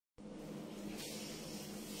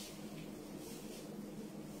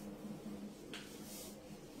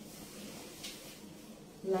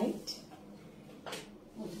Light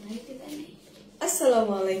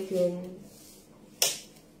আসসালামু আলাইকুম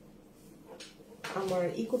আমার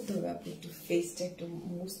করতে হবে আপনি একটু ফেসটা একটু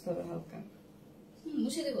মুছতে হবে হালকা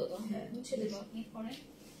মুছে দেব তো হ্যাঁ মুছে দেব আপনি পরে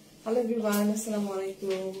হ্যালো এভরিওয়ান আসসালামু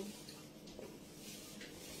আলাইকুম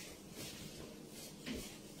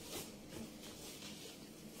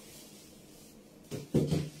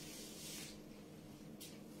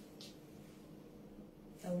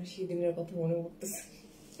আমার সেদিনের কথা মনে পড়তেছে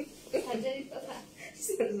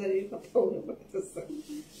সার্জারির কথা মনে পড়তেছে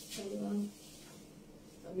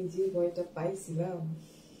আমি যে বইটা পাইছিলাম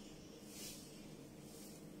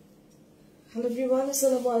হ্যালো এভরিওয়ান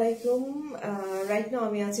আসসালামু আলাইকুম রাইট নাও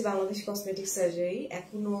আমি আছি বাংলাদেশ কসমেটিক সার্জারি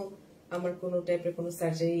এখনো আমার কোনো টাইপের কোনো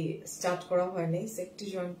সার্জারি স্টার্ট করা হয়নি একটু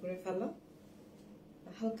জয়েন করে ফেলা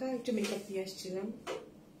হালকা একটু মেকআপ নিয়ে আসছিলাম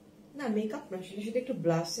না মেকআপ না আসলে শুধু একটু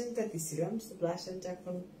ব্লাশ এন্ডটা দিছিলাম ব্লাশ এন্ডটা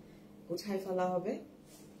এখন কোথায় ফেলা হবে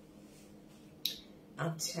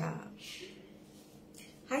আচ্ছা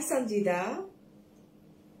হাই সঞ্জিদা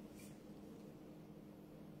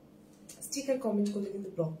স্টিকার কমেন্ট করলে কিন্তু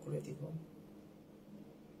ব্লক করে দিব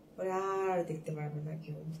পরে আর দেখতে পারবে না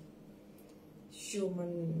কেউ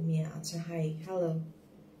সুমন মিয়া আচ্ছা হাই হ্যালো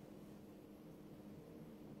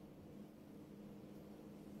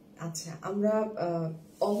আচ্ছা আমরা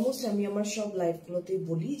অলমোস্ট আমি আমার সব লাইভ গুলোতে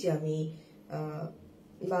বলি যে আমি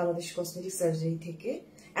বাংলাদেশ কসমেটিক সার্জারি থেকে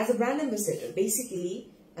as a brand ambassador basically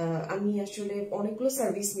আমি আসলে অনেকগুলো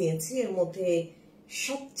সার্ভিস নিয়েছি এর মধ্যে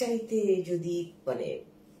সবচাইতে যদি মানে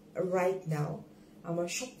রাইট নাও আমার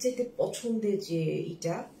সবচাইতে পছন্দের যে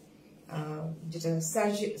এটা যেটা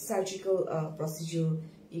সার্জিক্যাল প্রসিডিউর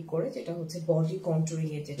করে যেটা হচ্ছে বডি কন্ট্রোলিং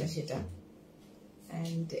এর যেটা সেটা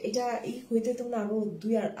এন্ড এটা হইতে তোমরা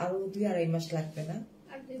আরো দুই আড়াই মাস লাগবে না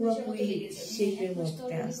পুরোপুরি শেপের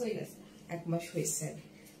মধ্যে আসবে 1 মাস হয়েছে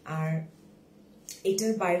আর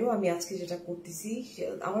এটার বাইরেও আমি আজকে যেটা করতেছি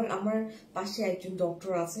আমার পাশে একজন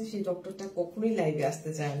ডক্টর আছে সেই ডক্টরটা কখনোই লাইভে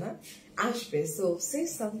আসতে চায় না আসবে সো সে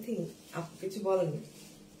সামথিং আপনি কিছু বলেন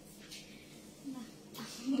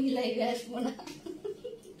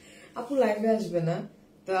আপু লাইভে আসবে না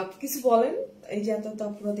তো আপনি কিছু বলেন এই যে এত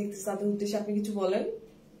আপনারা দেখতেছেন তাদের উদ্দেশ্যে আপনি কিছু বলেন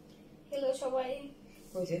হ্যালো সবাই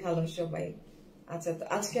ওই যে হ্যালো সবাই আচ্ছা তো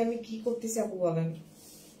আজকে আমি কি করতেছি আপু বলেন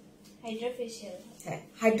হাইড্রোফেশিয়াল হ্যাঁ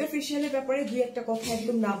হাইড্রোফেশিয়ালের ব্যাপারে দুই একটা কথা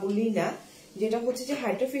একদম না বললেই না যেটা হচ্ছে যে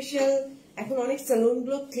হাইড্রোফেশিয়াল এখন অনেক সেলুন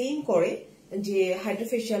গুলো ক্লেম করে যে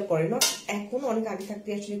হাইড্রোফেশিয়াল করে না এখন অনেক আগে থাকতে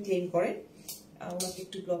আসলে ক্লেম করে ওনাকে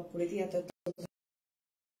একটু ব্লক করে দিই এত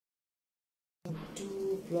একটু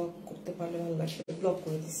ব্লক করতে পারলে ভালো লাগবে ব্লক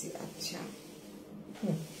করে দিছি আচ্ছা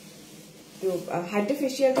তো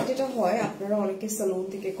হাইড্রোফেশিয়ালটা যেটা হয় আপনারা অনেকে সেলুন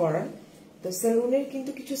থেকে করান তো সেলুনের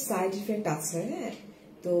কিন্তু কিছু সাইড ইফেক্ট আছে হ্যাঁ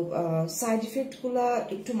তো সাইড ইফেক্ট গুলা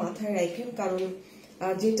একটু মাথায় রাখেন কারণ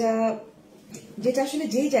যেটা যেটা আসলে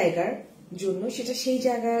যেই জায়গার জন্য সেটা সেই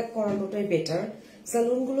জায়গায় করানোটাই বেটার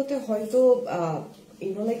সেলুন গুলোতে হয়তো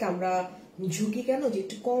লাইক আমরা ঝুঁকি কেন যে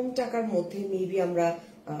একটু কম টাকার মধ্যে মেবি আমরা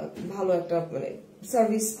ভালো একটা মানে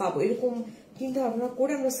সার্ভিস পাবো এরকম চিন্তা ভাবনা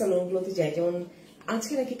করে আমরা সেলুন গুলোতে যাই যেমন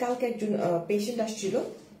আজকে নাকি কালকে একজন পেশেন্ট আসছিল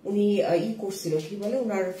উনি করছিল কি বলে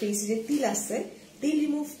ওনার ফেসে যে তিল আছে তিল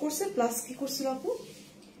রিমুভ করছে প্লাস কি করছিল আপু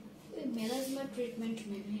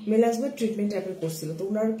মেলাজমা ট্রিটমেন্ট টাইপের করছিল তো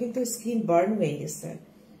ওনার কিন্তু স্কিন বার্ন হয়ে গেছে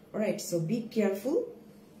রাইট সো বি কেয়ারফুল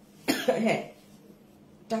হ্যাঁ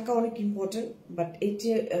টাকা অনেক ইম্পর্টেন্ট বাট এর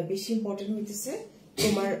চেয়ে বেশি ইম্পর্টেন্ট হইতেছে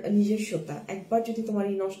তোমার নিজস্বতা একবার যদি তোমার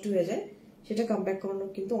নষ্ট হয়ে যায় সেটা কাম ব্যাক করানো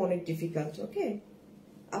কিন্তু অনেক ডিফিকাল্ট ওকে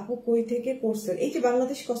আপু কই থেকে করছেন এই যে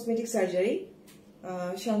বাংলাদেশ কসমেটিক সার্জারি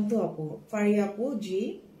শান্ত আপু ফারিয়া আপু জি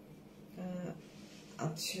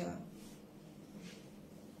আচ্ছা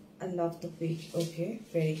I love the page. Okay,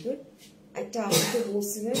 very good. একটা আমাকে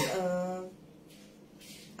বলছিলেন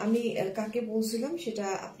আমি কাকে বলছিলাম সেটা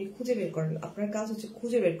আপনি খুঁজে বের করেন আপনার কাজ হচ্ছে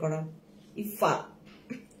খুঁজে বের করা ইফা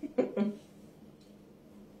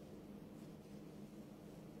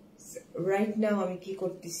রাইট নাও আমি কি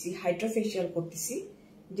করতেছি হাইড্রোফেশিয়াল করতেছি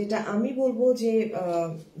যেটা আমি বলবো যে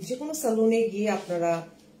যে কোনো সালুনে গিয়ে আপনারা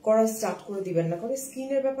করা স্টার্ট করে দিবেন না কারণ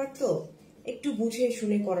স্কিনের ব্যাপার তো একটু বুঝে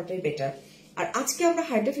শুনে করাটাই বেটার আর আজকে আমরা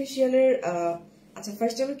হাইড্রোফেশিয়ালের আচ্ছা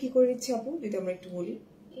ফার্স্ট আমরা কি করে নিচ্ছি আপু যদি আমরা একটু বলি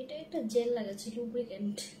এটা একটা জেল লাগাচ্ছি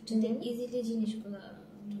লুব্রিকেন্ট যাতে ইজিলি জিনিসগুলো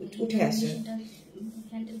উঠে আসে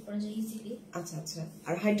হ্যান্ডেল করা যায় ইজিলি আচ্ছা আচ্ছা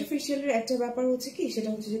আর হাইড্রোফেশিয়ালের একটা ব্যাপার হচ্ছে কি সেটা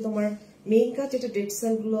হচ্ছে যে তোমার মেইন কাজ যেটা ডেড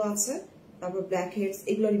সেল গুলো আছে তারপর ব্ল্যাক হেডস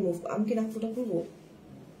এগুলো রিমুভ আমি কি নাকফুটা খুলবো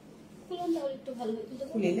খুলুন তাহলে একটু ভালো হয়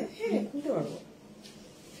খুলি না হ্যাঁ খুলতে পারবো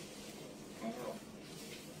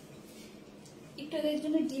একটু এর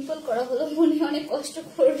জন্য ডিম্পল করা হলো মনে অনেক কষ্ট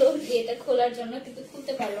করলো এটা খোলার জন্য কিন্তু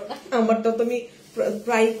খুলতে পারলো না আমারটা তো আমি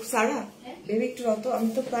প্রায় সারা ভেবে একটু অত আমি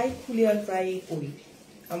তো প্রায় খুলি আর প্রায় করি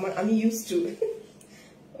আমি ইউজ টু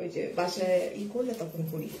ওই যে বাসায় করলে তখন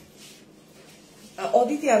করি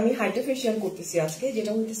অদিতি আমি হাইড্রোফেশিয়াল করতেছি আজকে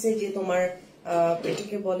যেটা হইতেছে যে তোমার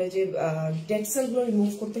এটাকে বলে যে ডেড সেল গুলো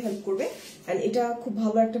রিমুভ করতে হেল্প করবে এন্ড এটা খুব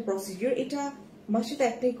ভালো একটা প্রসিডিউর এটা মাসে তো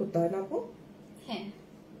একটাই করতে হয় না আপু হ্যাঁ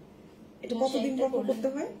এটা কতদিন পর করতে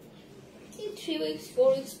হয় 3 উইকস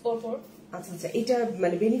 4 উইকস পর পর আচ্ছা আচ্ছা এটা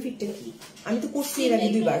মানে বেনিফিটটা কি আমি তো করছি এর আগে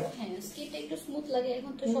 2 বার হ্যাঁ স্কিনটা একটু স্মুথ লাগে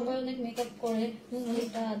এখন তো সবাই অনেক মেকআপ করে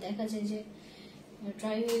এটা দেখা যায় যে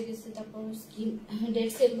ড্রাই হয়ে গেছে তারপর স্কিন ডেড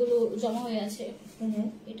সেল গুলো জমা হয়ে আছে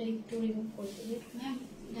এটা একটু রিমুভ করে দিবে ম্যাম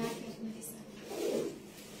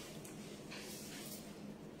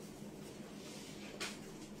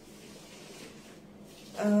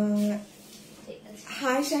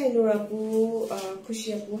হাই শাহিনুর আপু খুশি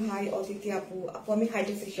আপু হাই অদিতি আপু আমি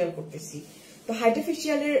হাইড্রোফেশিয়াল করতেছি তো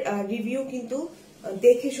হাইড্রোফেশিয়ালের রিভিউ কিন্তু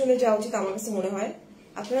দেখে শুনে যাওয়া উচিত আমার কাছে মনে হয়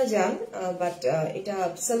আপনারা যান বাট এটা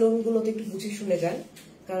স্যালুন গুলোতে একটু বুঝে শুনে যান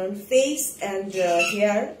কারণ face and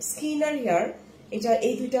hair skin R hair এটা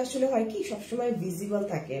এই দুইটা আসলে হয় কি সবসময় ভিজিবল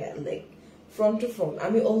থাকে লাইক ফ্রন্ট টু ফ্রন্ট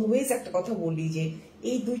আমি অলওয়েজ একটা কথা বলি যে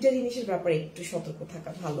এই দুইটা জিনিসের ব্যাপারে একটু সতর্ক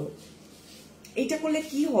থাকা ভালো এটা করলে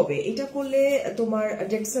কি হবে এটা করলে তোমার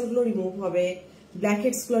ডেড সেল গুলো রিমুভ হবে ব্ল্যাক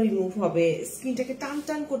হেডস গুলো রিমুভ হবে স্কিনটাকে টান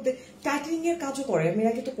টান করতে টাইটেনিং এর কাজও করে আমি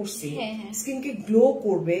আগে তো করছি স্কিনকে গ্লো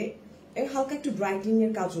করবে হালকা একটু ব্রাইটেনিং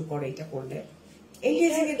এর কাজও করে এটা করলে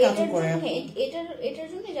এনগেজিং এর কাজও করে এটার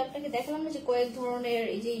জন্য যে আপনাকে দেখালাম না যে কয়েক ধরনের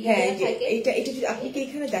এই যে এটা যদি আপনি কি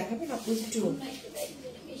এখানে দেখাবেন আপনি একটু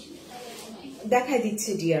দেখাই দিচ্ছে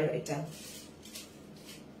ডিয়ার এটা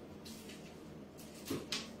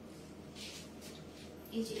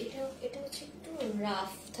এই যে এটা হচ্ছে একটু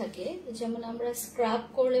রাফ থাকে যেমন আমরা স্ক্রাব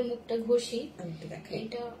করলে মুখটা ঘষি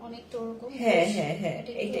এটা অনেকটা ওরকম হ্যাঁ হ্যাঁ হ্যাঁ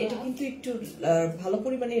এটা কিন্তু একটু ভালো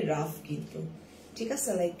পরিমাণে রাফ কিন্তু ঠিক আছে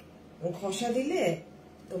লাইক ঘষা দিলে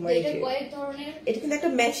তোমার এটা কয়েক ধরনের এটা কিন্তু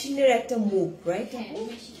একটা মেশিনের একটা মুভ রাইট হ্যাঁ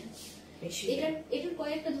মেশিন এটার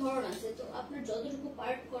কয়েকটা ধরন আছে তো আপনার যতটুকু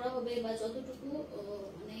পার্ট করা হবে বা যতটুকু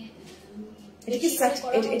মানে এটা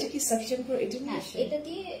কি সাকশন করে এটা এটা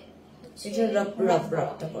দিয়ে এটা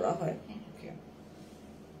রাবটা করা হয়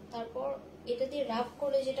তারপর এটা দিয়ে রাব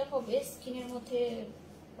করে যেটা হবে স্কিনের মধ্যে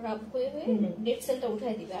রাব হয়ে ডেড সেলটা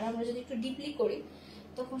উঠাই দিবে আর আমরা যদি একটু ডিপলি করি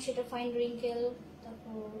তখন সেটা ফাইন রিঙ্কেল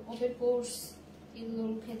তারপর ওপেন পোরস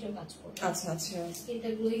এগুলোর ক্ষেত্রে কাজ করবে আচ্ছা আচ্ছা স্কিনটা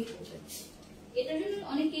গ্লোয়িং করবে এটার জন্য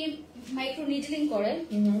অনেকে মাইক্রো নিডলিং করে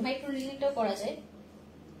মাইক্রো নিডলিংটাও করা যায়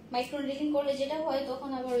মাইক্রো নিডলিং করলে যেটা হয় তখন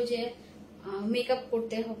আবার ওই যে মেকআপ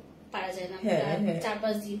করতে পারা যায় না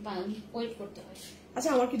 4-5 দিন ওয়েট করতে হয় আচ্ছা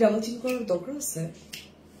আমার কি ডাবল চিন করার দরকার আছে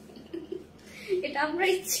এটা আমরা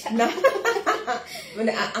ইচ্ছা না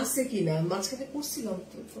মানে আছে কি না মাঝখানে করছিলাম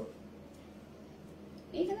তো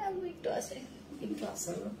এখানে আবার একটু আছে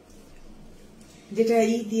না যেটা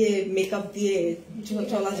দিয়ে মেকআপ দিয়ে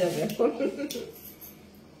চলা যাবে এখন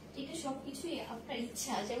এটা সবকিছুই আপনার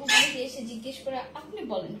ইচ্ছা যেমন অনেকে এসে জিজ্ঞেস করে আপনি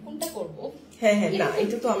বলেন কোনটা করব হ্যাঁ হ্যাঁ না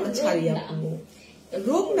এটা তো আমরা ছাড়ি আপু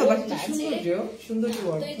রোগ না বাট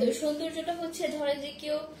সৌন্দর্যটা হচ্ছে ধরেন যে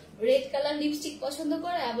কেউ রেড কালার লিপস্টিক পছন্দ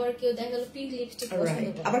করে আবার কেউ দেখা গেল পিঙ্ক লিপস্টিক পছন্দ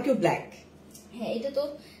করে আবার কেউ ব্ল্যাক হ্যাঁ এটা তো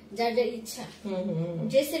যার যার ইচ্ছা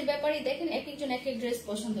ড্রেসের ব্যাপারে দেখেন এক একজন এক এক ড্রেস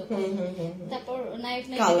পছন্দ করে তারপর নায়ক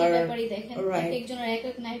নায়িকার ব্যাপারে দেখেন এক একজনের এক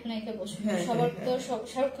এক নায়ক নায়িকা পছন্দ সবার তো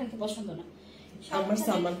শাহরুখ খানকে পছন্দ না আমার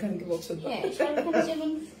সালমান খানকে পছন্দ হ্যাঁ শাহরুখ খানের যেমন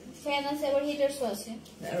ফ্যান আছে আবার হিটারসও আছে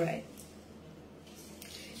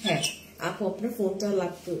হ্যাঁ আপু আপনার ফোনটা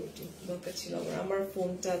লাগতো দরকার ছিল আমার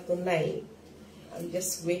ফোনটা তো নাই আমি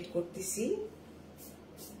জাস্ট ওয়েট করতেছি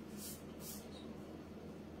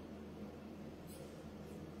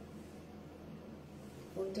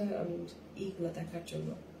ফোনটা আমি এইগুলো দেখার জন্য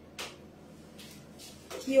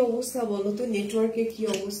কি অবস্থা বলো তো নেটওয়ার্কের কি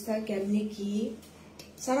অবস্থা কেমনে কি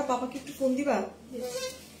সারা পাপাকে একটু ফোন দিবা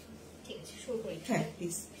ঠিক আছে শুরু করি হ্যাঁ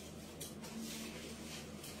প্লিজ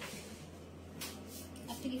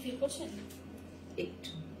আপনি কি ফিল করছেন একটু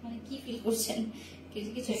মানে কি ফিল করছেন কিছু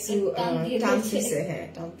কিছু টানতেছে হ্যাঁ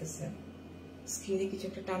টানতেছে স্কিনে কিছু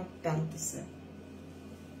একটা টানতেছে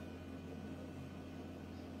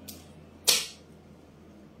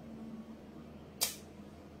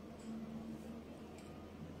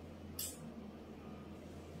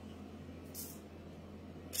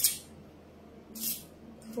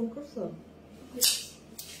ফোন করছো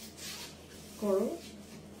করো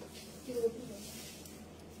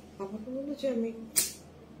পাপাকে বললো যে আমি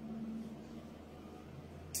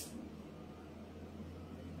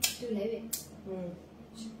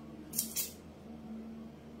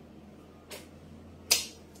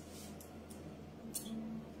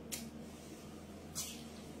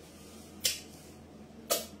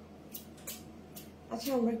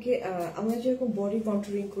আচ্ছা আমরা যেরকম বডি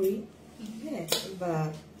কন্ট্রোলিং করি, হ্যাঁ, বা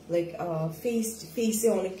লাইক ফেসে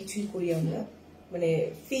অনেক কিছুই করি আমরা, মানে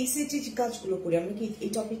ফেসে যে কাজগুলো করি, আমরা কি এই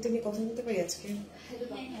টপিকটা নিয়ে কথা বলতে পারি আজকে?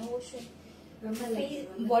 হ্যাঁ অবশ্যই।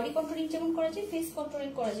 বডি কন্ট্রোলিং যেমন করা যায়, ফেস কন্ট্রোলিং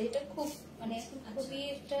করা যায়। এটা খুব মানে খুবই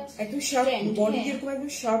একটা একদম শার্প বডি, যেরকম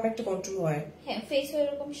একদম শার্প একটা কন্ট্রোল হয়, হ্যাঁ ফেসও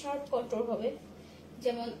এরকম শার্প কন্ট্রোল হবে।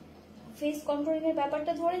 যেমন ফেস কন্ট্রোলিং এর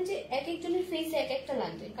ব্যাপারটা ধরেন যে এক একজনের ফেসে এক একটা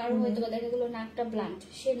লাগবে। কারো হয়তো দেখা গেলো নাকটা ব্লান্ট,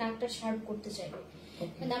 সে নাকটা শার্প করতে চাইবে।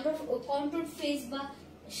 মানে আমরা কন্ট্রোল ফেস বা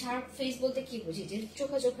শার্প ফেস বলতে কি বুঝি, যে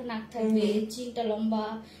চোখা চোখা নাক থাকবে, চিনটা লম্বা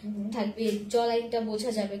থাকবে, জলাইনটা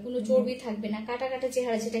বোঝা যাবে, কোনো চর্বি থাকবে না, কাটা কাটা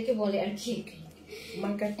চেহারা যেটাকে বলে আর কি।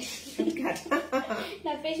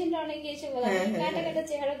 না পেশেন্ট অনেকে এসে বলে কাটা কাটা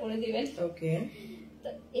চেহারা করে দিবেন। ওকে, তো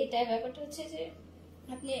এটা ব্যাপারটা হচ্ছে যে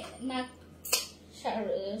আপনি নাক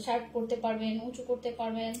শার্প করতে পারবেন, উঁচু করতে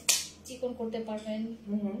পারবেন, চিকন করতে পারবেন।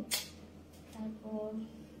 তারপর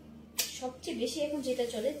সবচেয়ে বেশি এখন যেটা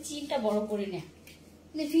চলে, চিনটা বড় করে নেয়,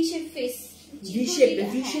 মানে ভি শেপ ফেস,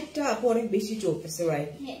 ভি শেপটা অনেক বেশি চলতেছে, রাইট?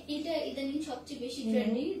 হ্যাঁ, এটা ইদানিং সবচেয়ে বেশি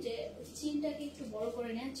ট্রেন্ডি, যে চিনটাকে একটু বড়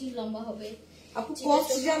করে নেয়, চিন লম্বা হবে। আপু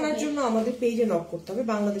কস্ট জানার জন্য আমাদের পেজে নক করতে হবে,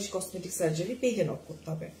 বাংলাদেশ কসমেটিক সার্জারি পেজে নক করতে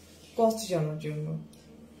হবে কস্ট জানার জন্য।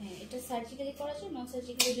 হ্যাঁ, এটা সার্জিক্যালি করা যায়, নন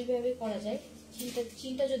সার্জিক্যালি দুইভাবে করা যায়।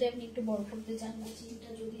 চিনটা যদি আপনি একটু বড় করতে চান, বা চিনটা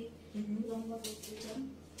যদি লম্বা করতে চান,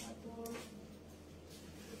 তারপর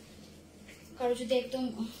কারো যদি একদম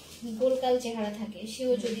গোলকাল চেহারা থাকে,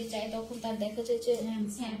 সেও যদি চায়, তখন তার দেখা যায় যে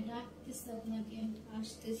আপনাকে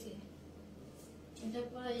আসতেছে, এটা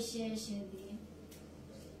পরে এসে দিয়ে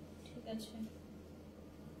ঠিক আছে।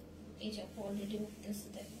 এই যে অলরেডি উঠতেছে,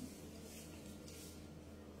 দেখেন।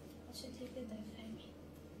 আচ্ছা থেকে দেখাই আমি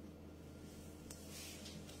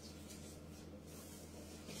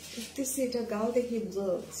উঠতেছে, এটা গাল দেখে বোঝা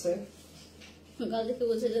যাচ্ছে। গাল দেখে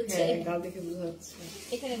বোঝা যাচ্ছে? হ্যাঁ, গাল দেখে বোঝা যাচ্ছে।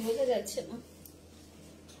 এখানে বোঝা যাচ্ছে না,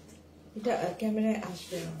 এটা ক্যামেরায়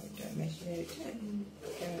আসবে না, এটা মেশিনের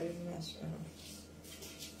ক্যামেরায় আসবে না।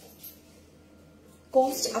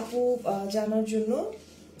 কস্ট আপু জানার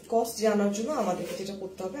জন্য আমাদেরকে যেটা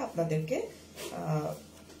করতে হবে, আপনাদেরকে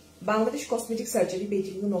বাংলাদেশ কসমেটিক সার্জারি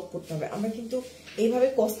পেজে কিন্তু নক করতে হবে। আমরা কিন্তু এইভাবে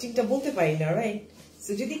কস্টিংটা বলতে পারি না, রাইট?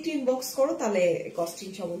 সো যদি একটু ইনবক্স করো, তাহলে কস্টিং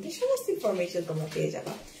সম্বন্ধে সমস্ত ইনফরমেশন তোমরা পেয়ে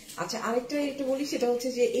যাবা। আচ্ছা, আরেকটা একটু বলি, সেটা হচ্ছে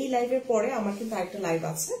যে এই লাইভের পরে আমার কিন্তু আরেকটা লাইভ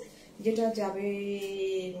আছে, যেটা যাবে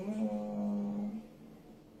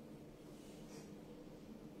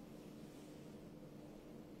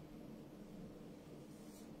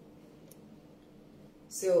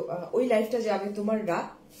ওই লাইভটা যাবে তোমার রাত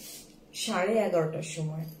 11:30টার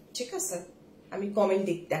সময়, ঠিক আছে? আমি কমেন্ট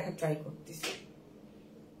দেখা ট্রাই করতেছি।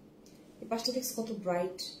 এই পাশটা দেখছি কত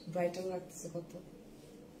ব্রাইটার লাগতেছে, কত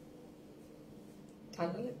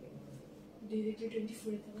ঠান্ডা লাগে।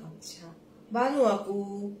 আচ্ছা বানু আপু,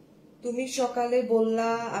 তুমি সকালে বললা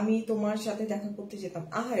আমি তোমার সাথে দেখা করতে যেতাম।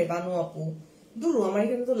 আহারে বানু আপু, দূর, আমার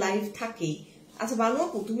এখানে তো লাইভ থাকেই। আচ্ছা বানু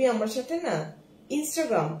আপু, তুমি আমার সাথে না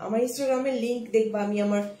আমার ইনস্টাগ্রামের লিংক দেখবা, আমি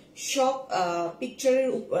আমার সব পিকচারের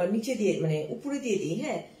নিচে দিয়ে, মানে উপরে দিয়ে দিই।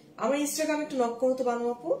 হ্যাঁ, আমার ইনস্টাগ্রামে একটু নক করো তো বানু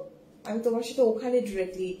আপু, আমি তোমার সাথে ওখানে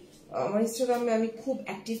ডিরেক্টলি, আমার ইনস্টাগ্রামে আমি খুব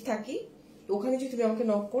অ্যাক্টিভ থাকি, ওখানে যদি তুমি আমাকে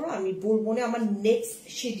নক করো, আমি বলবো না আমার নেক্সট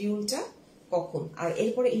শিডিউলটা কখন, আর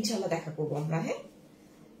এরপরে ইনশাল্লাহ দেখা করবো আমরা। হ্যাঁ,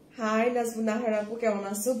 হাই নাজবুন নাহার আপু, কেমন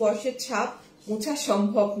আছো? বয়সের ছাপ মোছা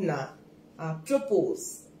সম্ভব না, প্রপোজ,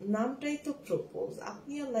 নামটাই তো প্রপোজ।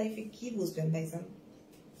 আপনি আর লাইফে কি বুঝবেন ভাইজান,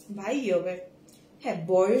 ভাই হবে। হ্যাঁ,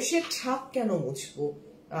 বয়সের ছাপ কেন মুছবো?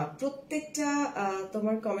 প্রত্যেকটা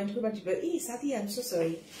তোমার কমেন্ট করবা, এই সাথী আই এম সো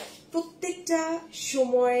সরি, প্রত্যেকটা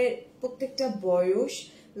সময়ের প্রত্যেকটা বয়স,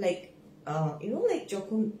 লাইক লাইক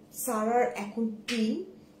যখন সারার এখন টিন,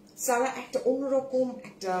 সারা একটা অন্যরকম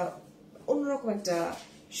একটা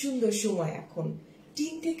সুন্দর সময় এখন।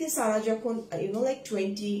 টিন থেকে সারা যখন লাইক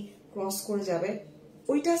 20 ক্রস করে যাবে,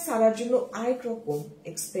 ওইটা সারার জন্য আরেক রকম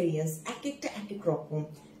এক্সপেরিয়েন্স, এক একটা এক এক রকম।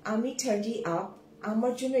 আমি 30 আপ,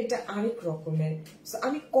 আমার জন্য এটা আরেক রকমের।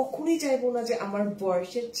 আমি কখনোই চাইবো না যে আমার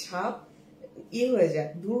বয়সের ছাপ হয়ে যাক,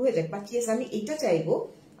 দূর হয়ে যাক, বাট ইয়েস আমি এটা চাইবো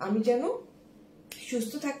আমি যেন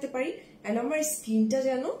সুস্থ থাকতে পারি, এন্ড আমার স্কিনটা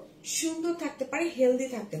যেন সুন্দর থাকতে পারে, হেলদি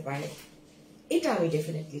থাকতে পারে। এটা আমি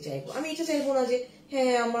ডেফিনেটলি চাইবো। আমি এটা চাইবো না যে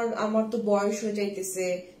হ্যাঁ আমার তো বয়স হয়ে যাইতেছে,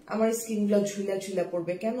 আমার স্কিন গুলা ঝুলা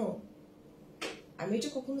পড়বে। কেন? আমি এটা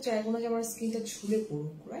কখনো চাইবো না যে আমার স্কিনটা ঝুলে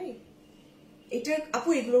পড়ুক, রাইট? এটা আপু,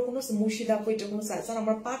 এগুলো কোনো মুর্শিদা আপু, এটা কোনো সাইজ।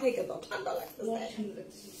 আমার পা থেকে তো ঠান্ডা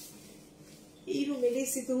লাগতেছে। এই রুমের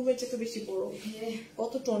এসি তো রুমের চেয়ে তো বেশি বড়,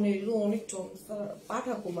 কত টনের এগুলো, অনেক টন। পা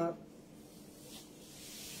ঠাকুমা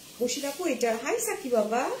মুর্শিদা আপু, এটা হাই সাকি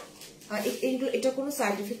বাবা, এটা কোনো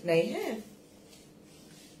সাইড এফেক্ট নাই। হ্যাঁ,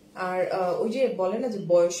 আর ওই যে বলে না যে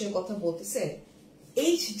বয়সের কথা বলতেছে,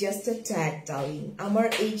 এইজ জাস্ট আ ট্যাগ ডার্লিং। আমার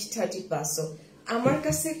এইজ 30+। আমার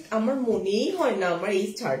কাছে আমার মনেই হয় না আমার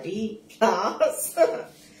এইজ 30+।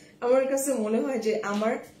 আমার কাছে মনে হয় যে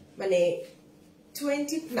আমার মানে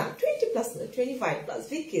 20+, না 25+,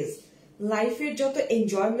 বিকজ লাইফের যত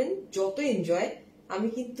এনজয়মেন্ট, যত এনজয় আমি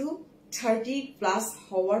কিন্তু 30+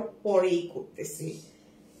 হওয়ার পরেই করতেছি।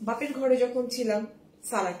 বাপের ঘরে যখন ছিলাম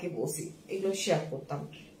সারাকে বসি এগুলো শেয়ার করতাম।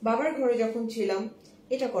 বাবার ঘরে যখন ছিলাম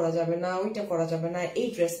এটা করা যাবে না, ওইটা করা যাবে না, এই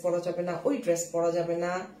ড্রেস পরা যাবে না, ওই ড্রেস পরা যাবে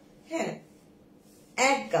না। হ্যাঁ,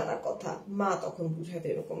 এক গাদা কথা মা তখন বুঝাতে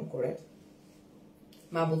এরকম করে।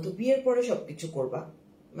 মা বলতো বিয়ের পরে সবকিছু করবা,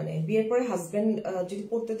 মানে বিয়ের পরে হাজবেন্ড যদি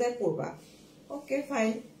পড়তে দেয় পড়বা। Okay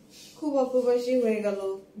fine. খুব অল্প বয়সী হয়ে গেল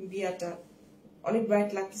বিয়াটা, অনেক ব্রাইট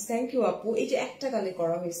লাগতেছে। থ্যাংক ইউ আপু। এই যে একটা গালে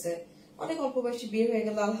করা হয়েছে, অনেক অল্প বয়সী বিয়ে হয়ে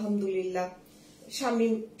গেল আলহামদুলিল্লাহ। স্বামী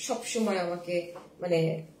সবসময় আমাকে মানে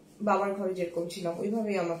বাবার ঘরে যেরকম ছিলাম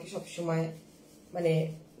ওইভাবেই আমাকে সবসময় মানে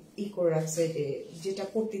ই করে রাখছে যে যেটা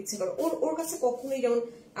করতে ইচ্ছে করে। ওর কাছে কখনোই যেমন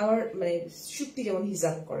আমার মানে শক্তি যেমন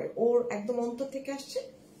হিসাব করে, ওর একদম অন্তর থেকে আসছে,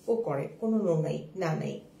 ও করে, কোনো নো নাই, না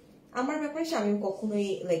নাই। আমার ব্যাপারে স্বামী কখনোই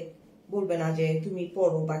লাইক বলবে না যে তুমি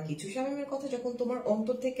পড়ো বা কিছু। স্বামীর কথা যখন তোমার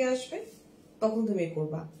অন্তর থেকে আসবে তখন তুমি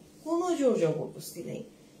করবা, কোনো জোর জবরদস্তি নেই।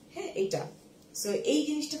 হ্যাঁ, এটা সো এই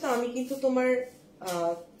জিনিসটা তো আমি কিন্তু তোমার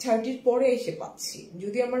 30 পরে এসে পাচ্ছি।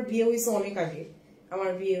 যদি আমার বিয়ে হয়েছে অনেক আগে,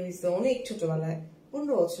 আমার বিয়ে হয়েছে অনেক ছোটবেলায়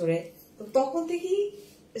 15 বছরে, তো তখন থেকেই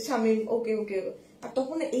স্বামী ওকে ওকে। আর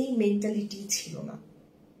তখন এই মেন্টালিটি ছিল না,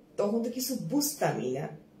 তখন তো কিছু বুঝতামই না।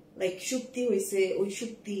 লাইক শক্তি হয়েছে, ওই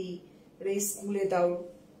শক্তি স্কুলে দাও,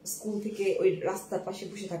 স্কুল থেকে ওই রাস্তার পাশে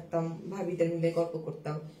বসে থাকতাম, ভাবিদের মিলে গল্প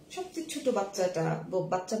করতাম। সবচেয়ে ছোট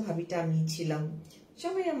বাচ্চা ভাবিটা আমি ছিলাম।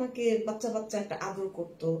 সবাই আমাকে বাচ্চা বাচ্চা একটা আদর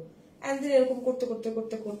করতো। এরকম করতে করতে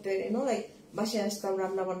করতে করতে লাইক বাসায় আসতাম,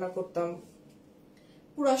 রান্না বান্না করতাম,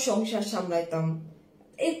 পুরা সংসার সামলাইতাম।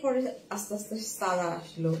 এরপরে আস্তে আস্তে সারা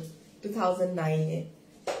আসলো 2009-এ।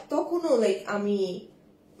 তখনও লাইক আমি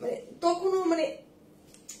মানে তখনও মানে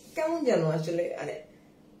কেমন যেন আসলে মানে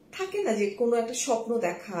থাকে না যে কোনো একটা স্বপ্ন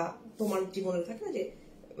দেখা তোমার জীবনে, থাকে না যে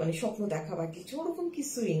মানে স্বপ্ন দেখা বা কিছু, ওরকম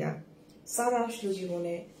কিছুই না। সারা আসলো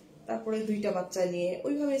জীবনে, তারপরে 2টা বাচ্চা নিয়ে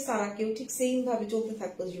ওইভাবে সারাকেও ঠিক সেম ভাবে চলতে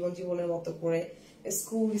থাকতো জীবনের মতো করে।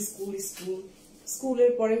 স্কুল স্কুল স্কুল,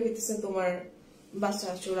 স্কুলের পরে হইতেছে তোমার বাসা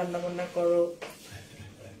আসো, রান্না বান্না করো।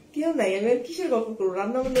 কেউ নাই, আমি আর কিসের গল্প করবো,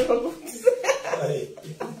 রান্না বান্নার গল্প করতেছে।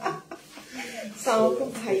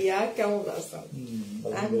 ভাইয়া কেমন আছেন?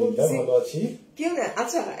 কেউ না।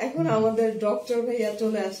 আচ্ছা, এখন আমাদের ডক্টর ভাইয়া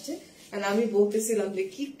চলে আসছে, আমি বলতেছিলাম যে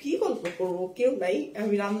কি গল্প করবো, কেউ নাই,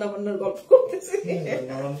 আমি রান্না বান্নার গল্প করতেছি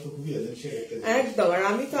একদম। আর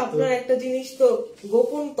আমি তো আপনার একটা জিনিস তো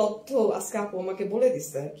গোপন তথ্য আজকে আপু আমাকে বলে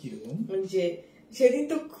দিচ্ছে, যে সেদিন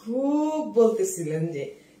তো খুব বলতেছিলেন যে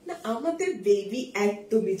না আমাদের বেবি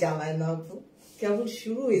একদমই জামায় না আপু, কেমন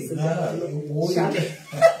শুরু হয়েছে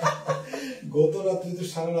গত রাত্রে তো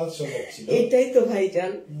সারা রাত সজাগ ছিল। এটাই তো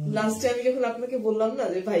ভাইজান, লাস্টে আমি যখন আপনাকে বললাম না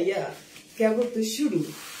যে ভাইয়া কেবল তো শুরু,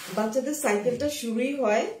 বাচ্চাদের সাইকেলটা শুরুই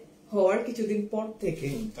হয় হওয়ার কিছুদিন পর থেকে।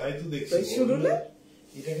 তাই তো দেখছি শুরু না,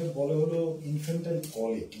 এটাকে বলে হলো ইনফ্যান্টাইল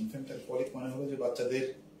কলিক। ইনফ্যান্টাইল কলিক মানে হলো যে বাচ্চাদের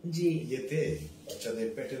বাচ্চাদের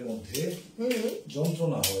পেটের মধ্যে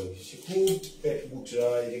যন্ত্রণা হয়, সে খুব পেট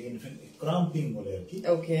মুচড়ায়, এটাকে ক্রাম্পিং বলে আর কি।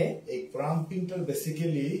 এই ক্রাম্পিংটার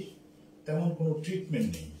বেসিক্যালি তেমন কোনো ট্রিটমেন্ট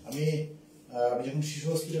নেই। আমি যখন শিশু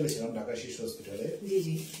হসপিটালে ছিলাম, ঢাকা শিশু হসপিটালে,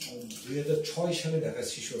 2006 সালে ঢাকা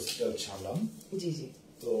শিশু হসপিটাল ছাড়লাম।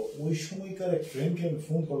 তো ওই সময়কার এক ফ্রেন্ডকে আমি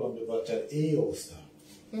ফোন করলাম যে বাচ্চার এই অবস্থা।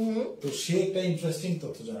 তো সে একটা ইন্টারেস্টিং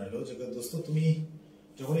তথ্য জানালো যে দোস্ত তুমি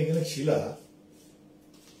যখন এখানে ছিলা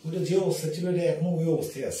ওটা যে অবস্থা ছিল এটা এখনো ওই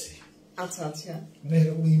অবস্থায় আছে। আচ্ছা আচ্ছা, মানে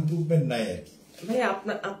এরকম ইমপ্রুভমেন্ট নাই আর কি। ভাই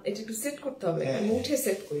আপনার এটা একটু সেট করতে হবে, আমি উঠে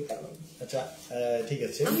সেট করি তাহলে। আচ্ছা ঠিক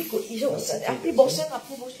আছে, আমি এই অবস্থা আপনি বসেন,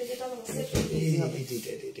 আপনি বসলে যেটা আমি সেট করতে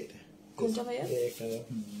এটা কোনটা ভাইয়া? একটা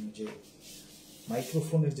যে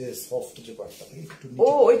মাইক্রোফোনের যে সফট যে পার্টটা একটু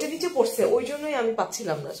ওইটা নিচে পড়ছে, ওই জন্যই আমি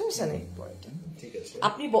পাচ্ছিলাম না। সমস্যা নেই, ঠিক আছে।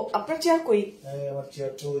 আপনি আপনার চেয়ার কই? আমার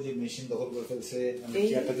চেয়ারটা ওই যে মেশিন দখল করে ফেলছে, আমি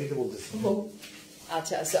চেয়ারটা দিতে বলতেছি।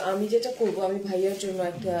 আচ্ছা আচ্ছা, আমি যেটা করব, আমি ভাইয়ার জন্য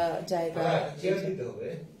একটা জায়গা চেয়ার দিতে হবে।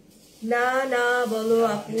 না না বলো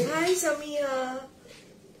আপু। হাই সামিয়া,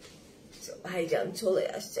 ভাইজান চলে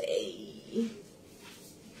আসছে। এই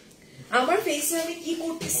আমার ফেসে আমি কি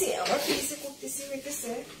করতেছি, আমার ফেসে করতেছি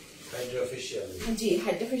হইতেছে হাইড্রোফেশিয়াল। জি,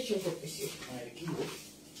 হাইড্রোফেশিয়াল করতেছি। কি গো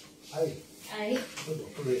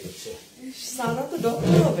ডক্টর হয়ে যাচ্ছে। সারা তো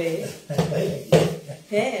ডক্টর হবে।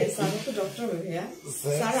 হ্যাঁ, সারা তো ডক্টর হবে। ভাইয়া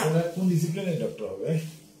সারা কোন ডিসিপ্লিনের ডক্টর হবে?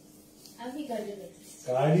 আমি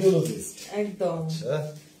কার্ডিওলজিস্ট। একদম। আচ্ছা,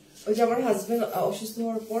 ওই যে আমার হাজবেন্ড অসুস্থ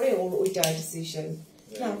হওয়ার পরে ওর ওইটা ডিসিশন।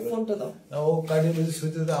 না ফোনটা দাও না, ও কার্ডিওলজিস্ট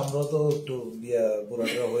হইতে আমরা তো একটু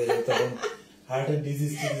পুরাটা হয়ে যাবে তখন হার্টের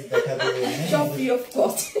ডিজিজ দেখা দেবে, সব ফ্রি অফ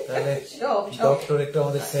কস্ট। তাহলে ডক্টর একটু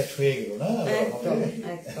আমাদের সেট হয়ে গেল না? একদম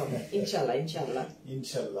একদম, ইনশাআল্লাহ ইনশাআল্লাহ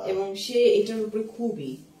ইনশাআল্লাহ। এবং সে এটার উপরে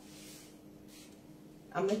খুবই,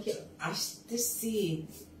 আমরা কি আসতেছি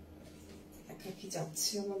একা কি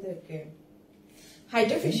যাচ্ছে আমাদেরকে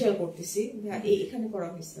হাইড্রা ফেশিয়াল করতেছি, এখানে করা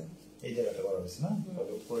হয়েছে, এই জায়গাটা করা হয়েছে না?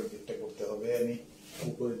 তাহলে উপরের দিকটা করতে হবে। আমি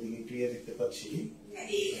উপরের দিকে ক্লিয়ার দেখতে পাচ্ছি,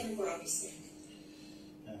 এখানে করা হয়েছে।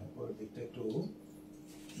 হ্যাঁ, উপরের দিকটা একটু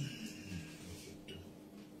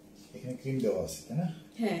এখানে ক্রিম দেওয়া আছে তাই না?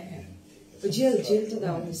 হ্যাঁ হ্যাঁ, জেলটা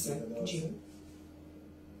দেওয়া হয়েছে। জি,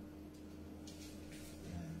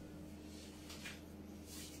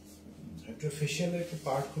 একটা ফেশিয়ালের একটা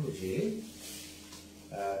পার্ট হলো যে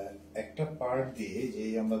একটা পার্ট দিয়ে যে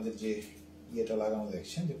আমাদের যে ইয়েটা লাগানো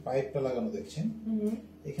দেখছেন, যে পাইপটা লাগানো দেখছেন,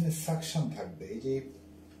 এখানে সাকশন থাকবে। এই যে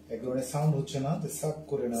এক ধরনের সাউন্ড হচ্ছে না, যে সাক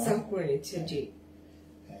করে নেওয়া, সাক করে নিচ্ছে। জি,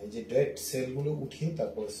 এই যে ডেড সেলগুলো উঠিয়ে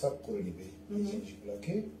তারপরে সাক করে নিবে এই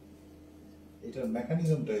জিনিসগুলোকে। এটার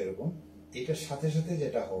মেকানিজমটা এরকম। এটার সাথে সাথে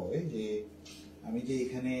যেটা হয় যে আমি যে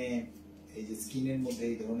এখানে এই যে স্কিনের মধ্যে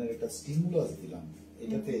এই ধরনের একটা স্টিমুলাস দিলাম,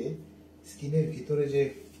 এটাতে স্কিনের ভিতরে যে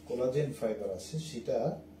কোলাজেন ফাইবার আছে সেটা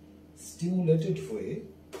স্টিমুলেটেড হয়ে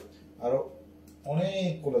আরো অনেক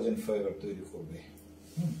কোলাজেন ফাইবার তৈরি করবে।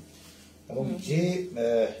 এবং যে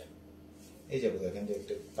এই যে দেখেন যে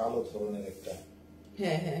একটা কালো ধরনের একটা,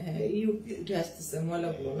 হ্যাঁ হ্যাঁ হ্যাঁ, ইউ উঠে আসতেছে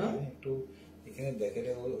ময়লাগুলো না, একটু এখানে দেখা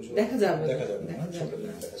যাবে দেখা যাবে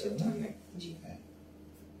না, জি।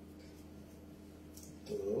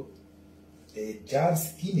 তো এই যার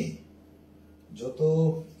স্কিনে যত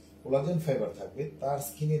কোলাজেন ফাইবার থাকবে তার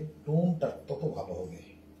স্কিনের টোনটা তত ভালো হবে।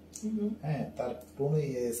 হ্যাঁ, তার টোনে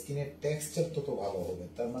স্কিনের টেক্সচার তত ভালো হবে।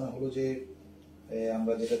 তার মানে হলো যে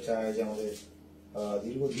আমরা যেটা চাই যে আমাদের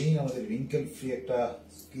দীর্ঘদিন আমাদের রিঙ্কেল ফ্রি একটা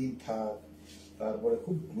স্কিন থাক, তারপরে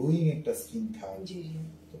খুব গ্লোয়িং একটা স্কিন থাক।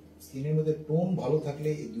 স্কিনের মধ্যে টোন ভালো থাকলে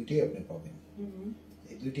এই দুইটাই আপনি পাবেন,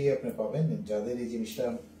 এই দুইটাই আপনি পাবেন। যাদের এই জিনিসটা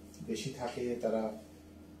বেশি থাকে তারা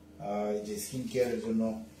এই যে স্কিন কেয়ারের জন্য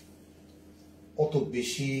অত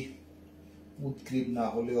বেশি উদ্গ্রীব না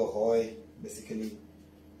হলেও হয় বেসিক্যালি।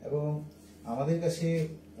 এবং আমাদের কাছে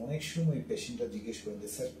অনেক সময় পেশেন্টরা জিজ্ঞেস করেন যে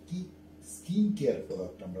স্যার কি স্কিন কেয়ার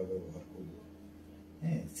প্রোডাক্ট আমরা ব্যবহার করব।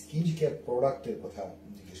 হ্যাঁ, স্কিন কেয়ার প্রোডাক্টের কথা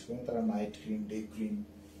জিজ্ঞেস করেন তারা, নাইট ক্রিম, ডে ক্রিম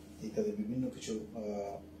ইত্যাদি বিভিন্ন কিছু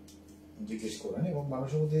জিজ্ঞেস করেন। এবং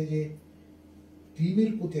মানুষের মধ্যে যে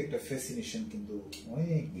ক্রিমের প্রতি একটা ফ্যাসিনেশন কিন্তু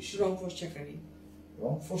অনেক বেশি। রং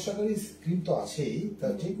ফর্সাকারী ক্রিম তো আছেই,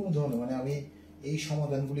 তার যে কোনো ধরনের, মানে আমি এই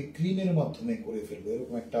সমাধানগুলি ক্রিমের মাধ্যমে করে ফেলবো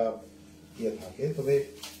এরকম একটা ইয়ে থাকে। তবে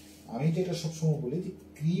আমি যেটা সবসময় বলি যে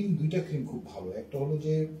ক্রিম, দুইটা ক্রিম খুব ভালো। একটা হলো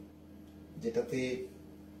যে যেটাতে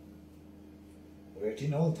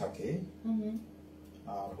রেটিনল থাকে,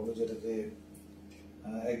 আর হলো যেটাতে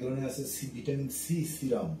এক ধরনের আছে ভিটামিন সি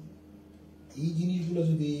সিরাম। এই জিনিসগুলো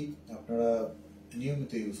যদি আপনারা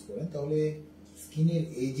নিয়মিত ইউজ করেন তাহলে স্কিনের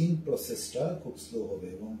এজিং প্রসেসটা খুব স্লো হবে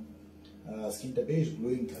এবং স্কিনটা বেশ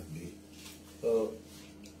গ্লোয়িং থাকবে। তো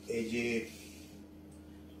এই যে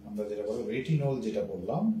আমরা যেটা বলবো রেটিনল যেটা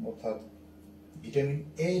বললাম, অর্থাৎ ভিটামিন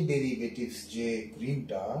এ ডেরিভেটিভস যে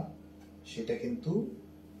ক্রিমটা, সেটা কিন্তু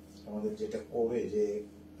আমাদের যেটা করে যে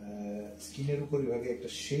স্কিনের উপরিভাগে একটা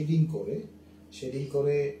শেডিং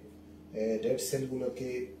করে ডেড সেলগুলোকে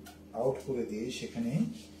আউট করে দিয়ে সেখানে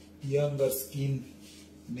ইয়াঙ্গার স্কিন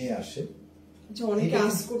নিয়ে আসে। আচ্ছা, অনেকে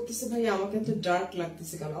আস করতেছে ভাই আমাকে এত ডার্ক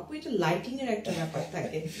লাগতেছে কেন? আপু এটা লাইটিং এর একটা ব্যাপার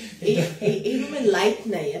থাকে, এই রুমে লাইট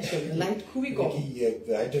নাই, আসলে লাইট খুবই কম।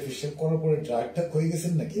 আর্টিফিশিয়াল করার পরে ডার্কটা হয়ে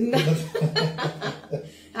গেছেন নাকি?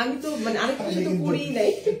 আমি তো মানে আরেকটা তো করিই নাই,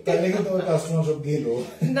 তাহলে কিন্তু আমার কাস্টমার সব গেল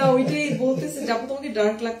না, ওইটাই বলতেছে যাবো তোমাকে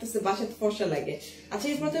ডার্ক লাগতেছে, বাসায় ফর্সা লাগে। আচ্ছা,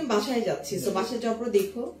 এরপর তুমি বাসায় যাচ্ছি, তো বাসায় যাওয়ার পর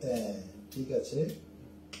দেখো। হ্যাঁ ঠিক আছে,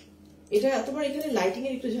 এটা তোমার এখানে লাইটিং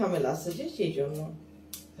এর একটু ঝামেলা আছে যে সেই জন্য।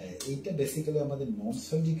 এইটা বেসিক্যালি আমাদের নন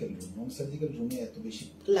সার্জিক্যাল রুমে এত বেশি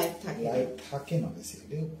লাইট থাকে না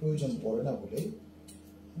বেসিক্যালি, প্রয়োজন পড়ে না বলে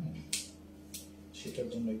সেটার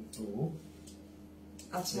জন্য একটু।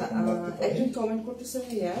 আচ্ছা, একজন কমেন্ট করতেছে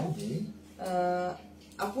ভাইয়া,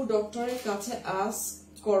 আপু ডক্টরের কাছে আস্ক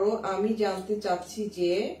করো, আমি জানতে চাচ্ছি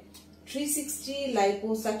যে 360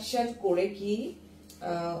 লাইপোসাকশন করে কি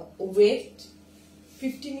ওয়েট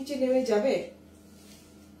 50 নিচে নেমে যাবে?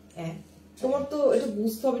 হ্যাঁ, তোমার তো এটা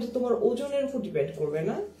বুঝতে হবে যে তোমার ওজনের উপর ডিপেন্ড করবে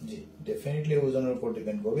না? জি, ডেফিনেটলি ওজনের উপর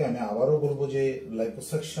ডিপেন্ড করবে। আমি আবারও বলবো যে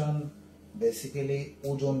লাইপোসাকশন বেসিক্যালি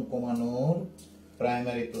ওজন কমানোর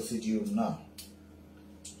প্রাইমারি প্রসিডিউর না।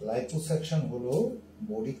 লাইপোসাকশন হলো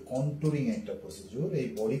বডি কন্টুরিং একটা প্রসিডিউর। এই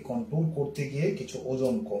বডি কন্ট্রোল করতে গিয়ে কিছু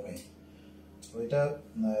ওজন কমে। তো এটা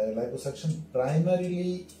লাইপোসাকশন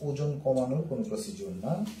প্রাইমারিলি ওজন কমানোর কোনো প্রসিডিউর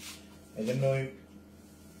না। এই জন্যই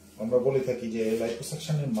আমরা বলে থাকি যে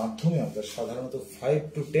লাইপোসাকশনের মাধ্যমে আমরা সাধারণত 5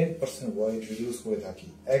 to 10% ওয়েট রিডিউস করে থাকি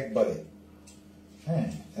একবারে। হ্যাঁ,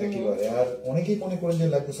 একেবারে। আর অনেকেই মনে করেন যে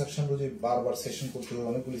লাইপোসাকশন রোজে বারবার সেশন করতে হবে,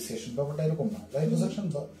 অনেকগুলি সেশন, ব্যাপারটা এরকম না। লাইপোসাকশন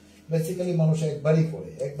বেসিক্যালি মানুষ একবারই করে,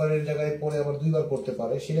 একবারের জায়গায় পরে আবার দুইবার করতে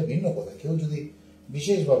পারে, সেটা ভিন্ন কথা। কেউ যদি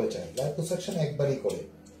বিশেষভাবে চায়, লাইপোসাকশন একবারই করে।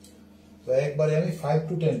 তো একবারে আমি 5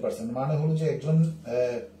 to 10%, মানে হলো যে একজন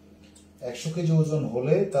 100 কেজি ওজন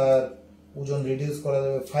হলে তার ওজন রিডিউস করা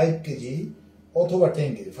যাবে 5 কেজি অথবা 10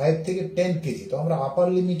 কেজি, 5 থেকে 10 কেজি। তো আমরা আপার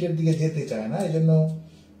লিমিটের দিকে যেতে চাই না, এই জন্য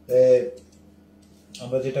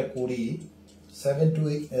আমরা যেটা করি 7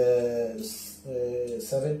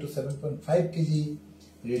 to 7.5 কেজি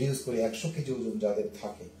রিডিউস করি 100 কেজি ওজন যাদের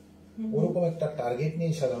থাকে, ওরকম একটা টার্গেট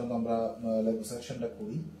নিয়ে সাধারণত আমরা লাইপোসাকশনটা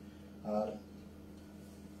করি। আর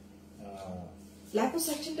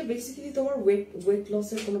লাইপোসাকশনটা বেসিক্যালি তোমার ওয়েট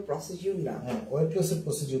লসের কোনো প্রসিডিউর না। হ্যাঁ, ওয়েট লসের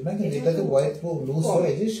প্রসিডিউর না, কিন্তু এটাতে ওয়েট লুজ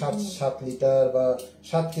হয় যে 7 লিটার বা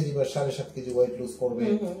 7 কেজি বা 7.5 কেজি ওয়েট লুজ করবে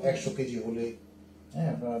 100 কেজি হলে। হ্যাঁ,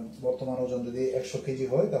 আপনার বর্তমান ওজন যদি 100 কেজি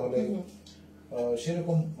হয় তাহলে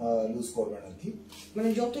সেরকম লুজ করবেন আর কি। মানে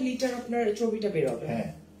যত লিটার আপনার চর্বিটা বের হবে। হ্যাঁ,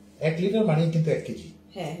 1 লিটার মানে কিন্তু 1 কেজি।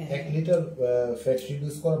 হ্যাঁ, 1 লিটার ফ্যাট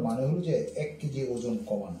রিডিউস করার মানে হলো যে 1 কেজি ওজন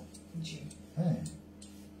কমানো। জি। হ্যাঁ,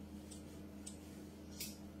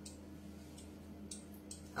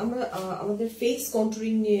 আমরা আমাদের ফেস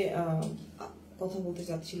কন্টুরিং নিয়ে কথা বলতে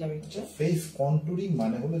চাচ্ছিলাম একটা। ফেস কন্টুরিং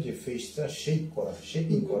মানে হলো যে ফেসটা শেপ করা,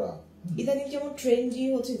 শেপিং করা। ইদানিং যেমন ট্রেন্ডি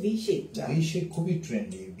হচ্ছে ভি শেপ। ভি শেপ খুবই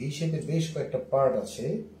ট্রেন্ডি। ভি শেপে বেশ কয়েকটা পার্ট আছে।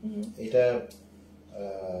 এটা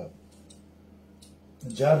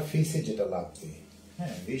যার ফেসে যেটা লাগবে।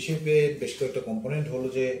 হ্যাঁ, ভি শেপে বেশ কয়েকটা কম্পোনেন্ট হলো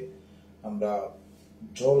যে আমরা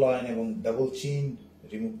জ লাইন এবং ডাবল চিন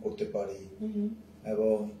রিমুভ করতে পারি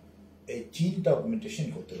এবং এই চিনটা অগমেন্টেশন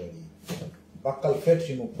করতে পারি, বাক্কাল ফ্যাট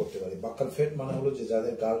রিমুভ করতে পারি। বাক্কাল ফ্যাট মানে হলো যে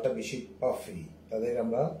যাদের গালটা বেশি পাফি, তাদের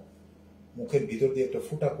আমরা মুখের ভিতর দিয়ে একটা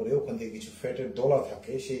ফুটা করে ওখান থেকে কিছু ফ্যাটের দলা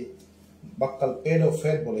থাকে, সেই বাক্কাল প্যাড অফ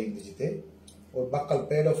ফ্যাট বলে ইংরেজিতে, ওই বাক্কাল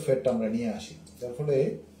প্যাড অফ ফ্যাটটা আমরা নিয়ে আসি, যার ফলে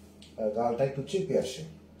গালটা একটু চেপে আসে।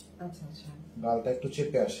 গালটা একটু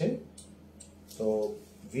চেপে আসে। তো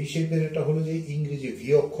ভি শেপের এটা হলো যে ইংরেজি ভি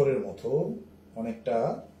অক্ষরের মতো অনেকটা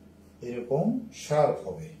এরকম শার্প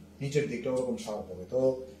হবে, নিচের দিকটা ওরকম শার্প হবে। তো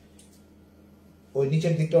ওই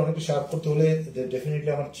নিচের দিকটা অনেকটা শার্প করতে হলে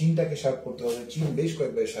ডেফিনেটলি আমার চিনটাকে শার্প করতে হবে। চিন বেশ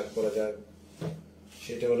কয়েকবার শার্প করা যায়।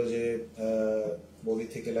 সেটা হলো যে বডি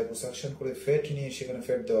থেকে লাইপোসাকশন করে ফ্যাট নিয়ে সেখানে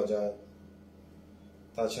ফ্যাট দেওয়া যায়।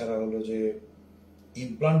 তাছাড়া হলো যে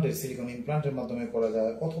ইমপ্লান্টের, সিলিকন ইমপ্লান্টের মাধ্যমে করা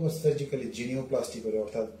যায়, অথবা সার্জিক্যালি জিনিওপ্লাস্টি করে,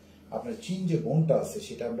 অর্থাৎ আপনার চিন যে বোনটা আছে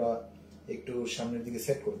সেটা আমরা একটু সামনের দিকে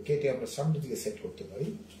সেট করে কেটে আমরা সামনের দিকে সেট করতে পারি।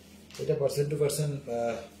 এটা পার্সেন্ট টু পার্সেন্ট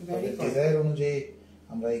ডিজায়ার অনুযায়ী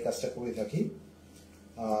আমরা এই কাজটা করে থাকি।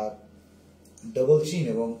 আর ডাবল চিন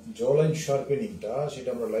এবং জ লাইন শার্পেনিংটা সেটা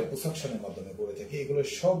আমরা লাইপোসাকশনের মাধ্যমে করে থাকি। এগুলো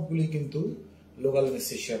সবগুলি কিন্তু লোকাল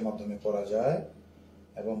অ্যানেস্থেসিয়ার মাধ্যমে করা যায়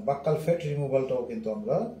এবং বাক্কাল ফ্যাট রিমুভালটাও কিন্তু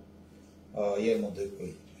আমরা ইয়ের মধ্যে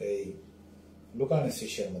করি, এই লোকাল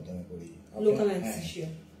অ্যানেস্থেসিয়ার মাধ্যমে করি।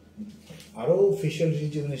 আরো ফেশিয়াল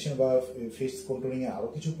রিজুভেনেশন বা ফেস কন্ট্রোলিং এ আরো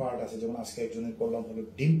কিছু পার্ট আছে, যেমন আজকে একজনের করলাম হলো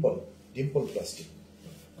ডিম্পল প্লাস্টিক,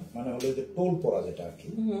 মানে হলো যে টোল পরা যেটা আর কি।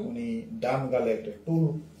 উনি ডান গালে একটা টোল,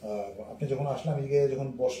 আপনি যখন আসলাম আমি যখন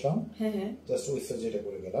বসলাম জাস্ট ওই সার্জারিটা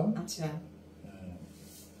করে গেলাম। আচ্ছা,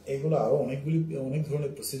 এইগুলো আরো অনেক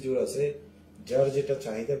ধরনের প্রসিডিউর আছে, যার যেটা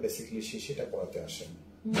চাহিদা বেসিক্যালি সেটা করাতে আসেন।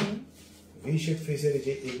 ভি শেপ ফেসের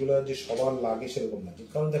যে এগুলা যে সবার লাগে সেরকম না,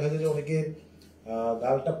 কারণ দেখা যায় যে অনেকের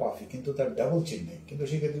গালটা পাফি কিন্তু তার ডাবল চিন নেই, কিন্তু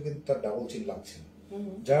সেক্ষেত্রে কিন্তু তার ডাবল চিন লাগছে না।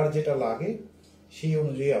 যার যেটা লাগে সেই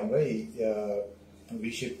অনুযায়ী আমরা এই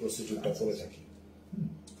ভি শেপ প্রসিডিউরটা করে থাকি।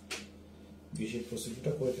 ভি শেপ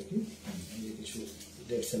প্রসিডিউরটা করে থাকি। এই যে কিছু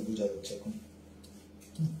ডেড সেল বোঝা যাচ্ছে এখন,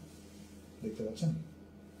 দেখতে পাচ্ছেন?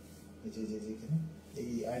 এই যে এখানে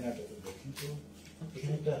এই আয়নাটা দেখেন তো,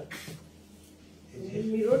 এখানে একটা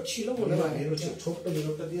মিরর ছিল মনে হয়, ছোট্ট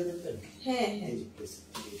মিররটা দিয়ে দেখতেন? হ্যাঁ, এই যে প্লিজ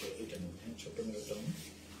এটা নিন, ছোট্ট মিররটা নিন।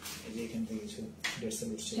 এই যে এখান থেকে কিছু ডেড সেল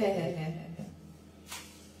উঠছে।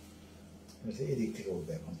 এই দিক থেকে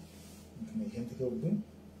উঠবে, এখন এখান থেকে উঠবে।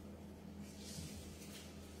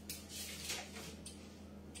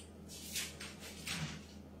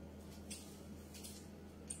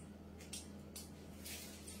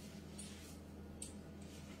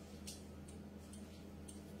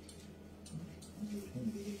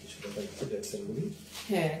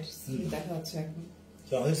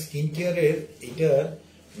 আমাদের স্কিন কেয়ারের এটার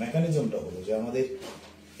মেকানিজমটা হলো যে আমাদের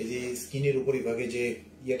এই যে স্কিনের উপরিভাগে যে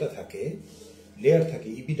ইয়েটা থাকে, লেয়ার থাকে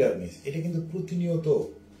ইপিডার্মিস, এটা কিন্তু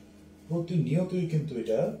প্রতিনিয়তই কিন্তু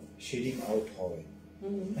এটা শেডিং আউট হয়।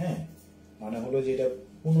 হ্যাঁ, মানে হলো যে এটা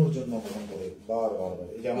পুনর্জন্ম গ্রহণ করে বারবার।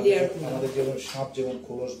 এই যে আমাদের যেমন সাপ যেমন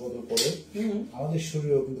খোলস বদল করে, আমাদের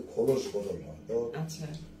শরীরেও কিন্তু খোলস বদল হয়। তো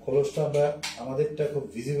খোলসটা আমরা আমাদেরটা খুব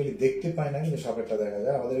ভিজিবলি দেখতে পাই না, কিন্তু সাপেরটা দেখা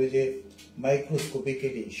যায়। আমাদের ওই যে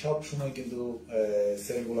মাইক্রোস্কোপিক্যালি সব সময় কিন্তু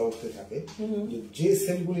সেলগুলো উঠতে থাকে, যে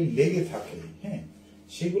সেলগুলি লেগে থাকে, হ্যাঁ,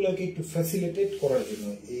 সেগুলোকে একটু ফ্যাসিলিটেট করার জন্য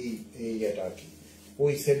এই এটা আর কি,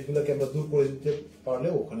 ওই সেলগুলোকে আমরা দূর করে দিতে পারলে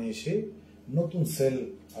ওখানে এসে নতুন সেল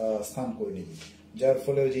স্থান করে নিবে, যার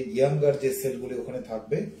ফলে ওই যে ইয়াঙ্গার যে সেলগুলি ওখানে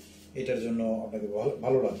থাকবে, এটার জন্য আপনাকে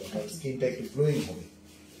ভালো লাগবে, স্কিনটা একটু গ্লোয়িং হবে।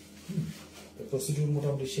 প্রসিডিউর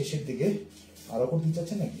মোটামুটি শেষের দিকে। আরো করতে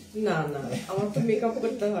চাচ্ছেন নাকি? না না, আমার তো মেকআপ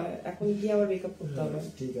করতে হয়, এখন গিয়ে আবার মেকআপ করতে হবে।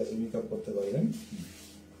 ঠিক আছে, মেকআপ করতে পারবেন।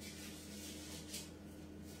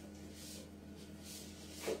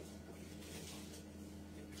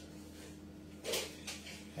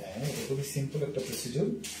 হ্যাঁ, এটা খুবই সিম্পল একটা প্রসিডিউর।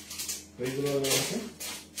 এইগুলো আছে,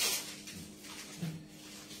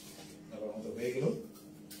 হয়ে গেল।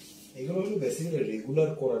 এগুলো হলো বেসিক্যালি রেগুলার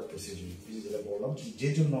করার প্রসিডিউর, যেটা বললাম, যে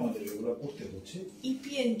জন্য আমাদের রেগুলার করতে হচ্ছে।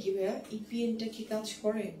 ইপিএন কি ভাইয়া? ইপিএনটা কি কাজ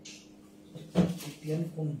করে? ইপিএন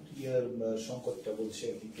কোন ইয়ার সংকটটা বলছে,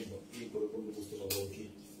 কি করে করলে বুঝতে পারবো কি।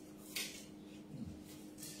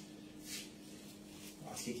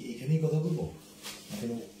 আজকে কি এখানেই কথা বলবো,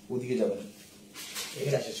 ওদিকে যাবেন?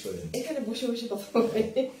 এখানে শেষ করে দেন, এখানে বসে বসে কথা বলবে।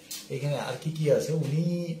 এখানে আর কি কি আছে? উনি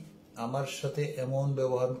আমার সাথে এমন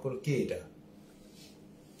ব্যবহার করে, কে এটা?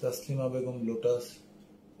 তাসলিমা বেগম লোটাস।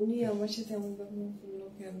 উনি আমার সাথে এমন ব্যবহার করলো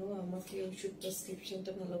কেন? আমাকে ওষুধ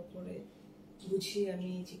প্রেসক্রিপশনটা ভালো করে বুঝিয়ে আমি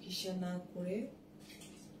চিকিৎসা না করে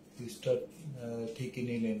ঠিকই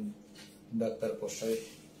নিলেন ডাক্তার কষায়।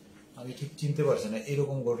 আমি ঠিক চিনতে পারছি না,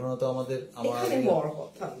 এরকম ঘটনা তো আমাদের এখানে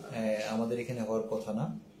হওয়ার কথা না।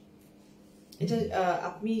 এটা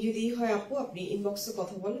আপনি যদি হয় আপু, আপনি ইনবক্সে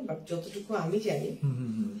কথা বলেন, বাট যতটুকু আমি জানি,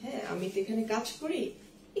 হ্যাঁ, আমি তো এখানে কাজ করি,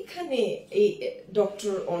 এখানে এই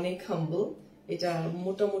ডক্টর অনেক হাম্বল, এটা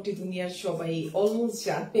মোটামুটি দুনিয়ার সবাই অলমোস্ট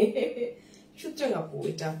জানে। সুতরাং আপু,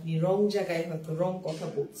 এটা আপনি রং জায়গায় হয়তো রং কথা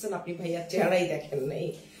বলছেন, আপনি ভাইয়া চেহারাই দেখেন নাই।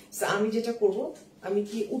 আমি যেটা করব, আমি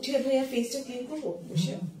কি উঠে ভাইয়া ফেসটা ক্লিন করবো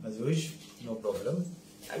বসে? নো প্রবলেম,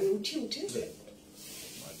 আমি উঠে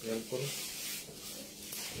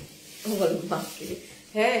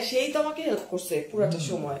হ্যাঁ, সেই তো আমাকে হেল্প করছে পুরাটা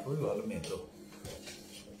সময়। খুবই ভালো মেয়ে তো।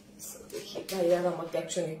 ভাই আর আমাকে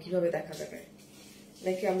একসঙ্গে কিভাবে দেখা যাবে,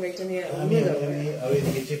 নাকি আমরা এটা নিয়ে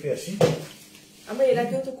চেপে আসি? আমরা এর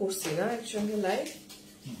আগেও তো করছি না একসঙ্গে লাইভ।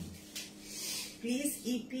 প্লিজ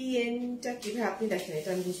ইপিএনটা কিভাবে আপনি দেখেন, এটা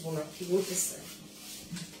আমি বুঝবো না কি বলতেছে।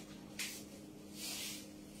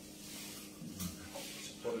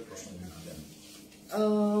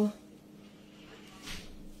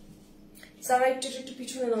 সারা একটু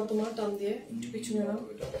পিছনে নাও, তোমার টান দিয়ে একটু পিছনে নাও।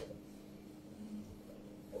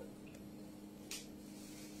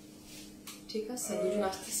 ঠিক আছে, দুজন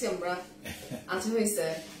আসতেছি আমরা। আচ্ছা হয়েছে,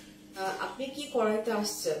 আপনি কি করাইতে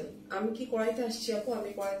আসছেন? আমি কি করাইতে আসছি আপু?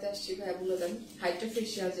 আমি করাইতে আসছি ভাই, বলে দেন।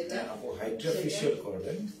 হাইড্রোফেশিয়াল যেটা আপু, হাইড্রোফেশিয়াল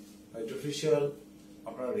করবেন। হাইড্রোফেশিয়াল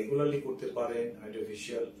আপনারা রেগুলারলি করতে পারেন।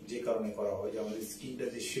 হাইড্রোফেশিয়াল যে কারণে করা হয় যে আমাদের স্কিনটা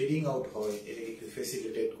যে শেডিং আউট হয়, এটাকে একটু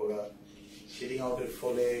ফ্যাসিলিটেট করা। শেডিং আউটের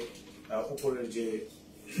ফলে উপরের যে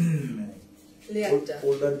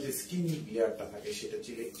ওল্ডার যে স্কিন লেয়ারটা থাকে, সেটা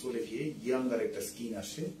চলে গিয়ে ইয়াঙ্গার একটা স্কিন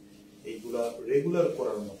আসে। এইগুলা রেগুলার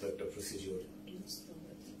করার মতো একটা প্রসিডিওর।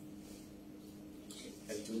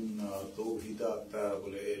 একজন তৌহিদা আক্তার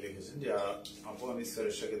বলে লিখেছেন যে আপু, আমি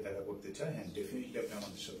স্যারের সাথে দেখা করতে চাই। হ্যাঁ, ডেফিনেটলি আপনি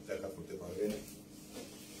আমাদের সাথে দেখা করতে পারবেন।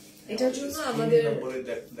 এটার জন্য আমাদের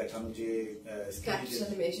দেখানো যে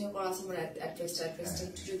ক্যাপশনে মেনশন করা আছে আমার অ্যাড্রেসটা একটু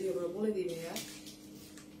যদি আমরা বলে দিই ভাইয়া।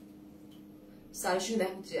 স্যারের সঙ্গে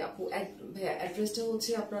দেখা হচ্ছে আপু, ভাইয়া অ্যাড্রেসটা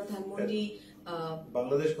হচ্ছে আপনার ধানমন্ডি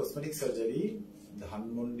বাংলাদেশ কসমেটিক সার্জারি,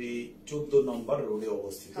 ধানমন্ডি 14 নম্বর রোডে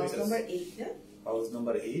অবস্থিত। হাউস নাম্বার 8 না? House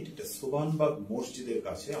number 8। এটা সুবানবাগ মসজিদের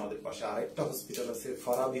কাছে। আমাদের পাশে আরেকটা হসপিটাল আছে,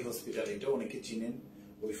 ফারাবি হসপিটাল, এটা অনেকে চিনেন।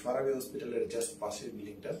 ওই ফারাবি হসপিটালের জাস্ট পাশের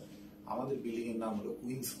বিল্ডিংটা। আমাদের বিল্ডিং এর নাম হলো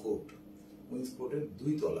উইংস কোর্ট। উইংস কোর্টের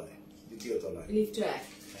 2 তলায়, 2য় তলায়, লিফট 1।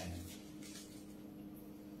 হ্যাঁ।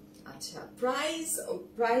 আচ্ছা, প্রাইস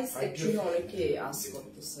অ্যাকচুয়ালি অনেকে আস্ক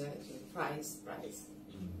করতেছে যে প্রাইস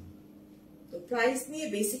তো প্রাইস নিয়ে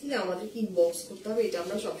বেসিক্যালি আমাদেরকে ইনবক্স করতে হবে, এটা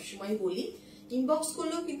আমরা সবসময় বলি। ইনবক্স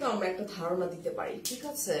করলেও কিন্তু আমরা একটা ধারণা দিতে পারি, ঠিক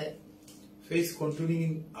আছে? ফেস কন্ট্রোলিং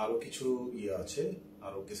আরো কিছু আছে,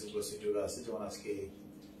 আরো কিছু প্রসিডিউর আছে। যেমন আজকে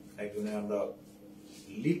একজনের আমরা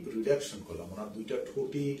লিপ রিডাকশন করলাম, ওনার 2টা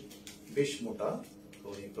ঠোঁটই বেশ মোটা,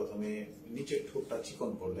 উনি প্রথমে নিচের ঠোঁটটা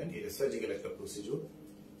চিকন করলেন, এটা সার্জিক্যাল একটা প্রসিডিউর।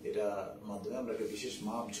 এটা মাধ্যমে আমরা একটা বিশেষ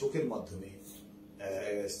মাপ ঝোঁকের মাধ্যমে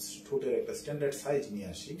ঠোঁটের একটা স্ট্যান্ডার্ড সাইজ নিয়ে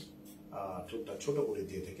আসি, ঠোঁটটা ছোট করে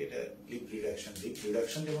দিয়ে থাকে। এটা লিপ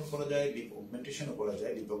রিডাকশন যেমন করা যায়, লিপ অগমেন্টেশনও করা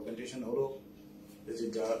যায়। লিপ অগমেন্টেশন হলো যে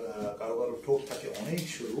কারো কারো ঠোঁট থাকে অনেক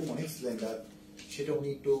সরু, অনেক স্লেন্ডার, সেটা উনি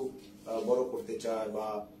একটু বড় করতে চায় বা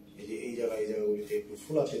এই জায়গাগুলিতে একটু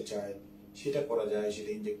ফুলাতে চায়, সেটা করা যায়।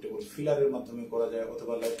 সেটা ইনজেক্টেবল ফিলারের মাধ্যমে করা যায়,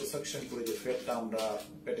 অথবা লাইপোসাকশন করে যে ফ্যাটটা আমরা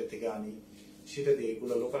পেটে থেকে আনি সেটা দিয়ে,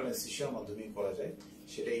 এগুলো লোকাল অ্যানেস্থেসিয়ার মাধ্যমে করা যায়।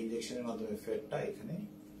 সেটা ইনজেকশনের মাধ্যমে ফ্যাটটা এখানে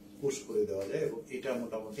পুশ করে দেওয়া যায়, এবং এটা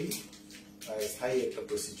মোটামুটি স্থায়ী একটা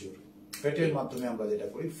প্রসিডিউর। ফ্যাটের মাধ্যমে আমরা যেটা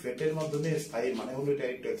করি, ফ্যাটের মাধ্যমে স্থায়ী মানে হলো, এটা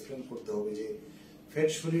একটু এক্সপ্লেন করতে হবে যে ফ্যাট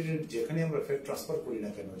শরীরের যেখানে আমরা ফ্যাট ট্রান্সফার করি না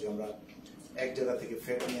কেন, যে আমরা এক জায়গা থেকে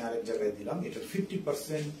ফ্যাট নিয়ে আরেক জায়গায় দিলাম, এটা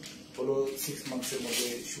 50% হলো 6 মান্থসের মধ্যে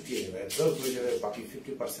শুকিয়ে যাবে, অ্যাবজর্ব হয়ে যাবে, বাকি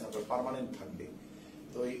 50% আপনার পার্মানেন্ট থাকবে।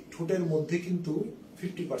 তো এই ঠোঁটের মধ্যে কিন্তু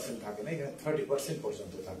 50% থাকে না, এখানে 30%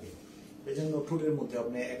 পর্যন্ত থাকে। এই জন্য ঠোঁটের মধ্যে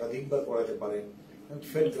আপনি একাধিকবার করাতে পারেন।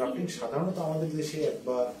 ফ্যাট গ্রাফটিং সাধারণত আমাদের দেশে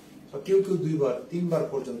একবার বা কেউ 2বার 3বার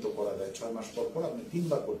পর্যন্ত করা যায়। 6 মাস পর পর আপনি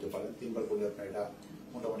 3বার করতে পারেন। 3বার করলে আপনার এটা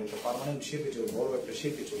মোটামুটি একটা পার্মানেন্ট শেপে চলে, বড় একটা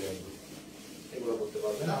শেপে চলে আসবে। এগুলো করতে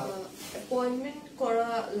পারবেন। অ্যাপয়েন্টমেন্ট করা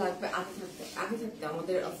লাগবে আগে থাকতে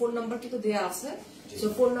আমাদের ফোন নাম্বার কিন্তু দেয়া আছে, সো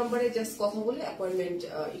ফোন নাম্বারে জাস্ট কথা বলে অ্যাপয়েন্টমেন্ট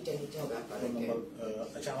এটা নিতে হবে আপনাদেরকে।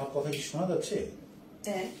 আচ্ছা, আমার কথা কি শোনা যাচ্ছে?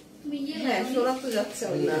 হ্যাঁ, শোনা তো যাচ্ছে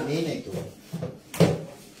না। নেই নাই তো,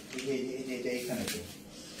 এই যে এখানে তো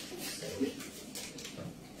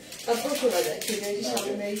তারপর শোনা যায়, ঠিক আছে,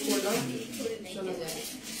 সামনে করলাম শোনা যায়।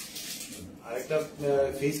 আরেকটা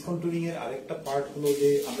ফেস কন্ট্রোলিং এর আরেকটা পার্ট হলো যে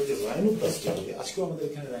আমরা যে রাইনোপ্লাস্টি করি, আজকেও আমাদের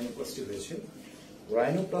এখানে রাইনোপ্লাস্টি হয়েছে।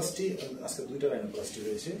 রাইনোপ্লাস্টি আজকে 2টা রাইনোপ্লাস্টি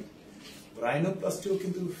হয়েছে। রাইনোপ্লাস্টিও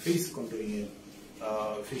কিন্তু ফেস কন্ট্রোলিং এর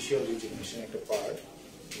ফেশিয়াল রিজুভেনেশন একটা পার্ট।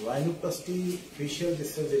 রাইনোপ্লাস্টি ফেশিয়াল যে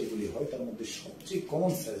সার্জারিগুলি হয় তার মধ্যে সবচেয়ে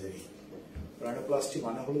কমন সার্জারি। রাইনোপ্লাস্টি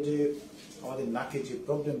মানে হলো যে আমাদের নাকে যে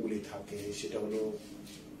প্রবলেমগুলি থাকে, সেটা হলো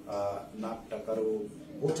নাকটা কারো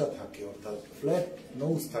বোচা থাকে, অর্থাৎ ফ্ল্যাট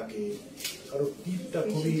নোজ থাকে, কারো টিপটা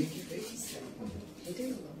খুবই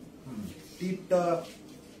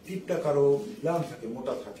টিপটা কারো প্লান থাকে,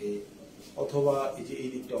 মোটা থাকে, অথবা এই যে এই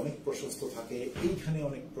দিকটা অনেক প্রশস্ত থাকে, এইখানে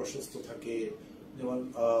অনেক প্রশস্ত থাকে। যেমন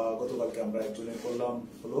গতকালকে আমরা একজনের করলাম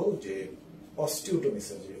হলো যে অস্টিওটমি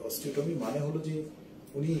সার্জারি। অস্টিওটমি মানে হলো যে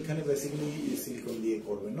উনি এখানে বেসিক্যালি সিলিকন দিয়ে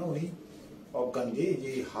করবেন না, উনি অজ্ঞান দিয়ে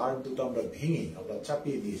যে হাড় দুটো আমরা ভেঙে আমরা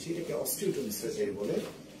চাপিয়ে দিয়েছি, এটাকে অস্টিওটমি সার্জারি বলে।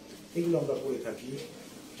 এগুলো আমরা করে থাকি।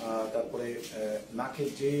 তারপরে নাকের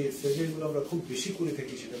যে সার্জারিগুলো আমরা খুব বেশি করে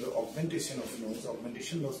থাকি সেটা হলো augmentation of nose.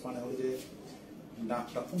 Augmentation nose মানে হলো যে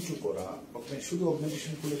নাকটা উঁচু করা। শুধু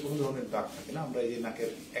অগমেন্টেশন করলে কোনো ধরনের দাগ থাকে না। আমরা এই যে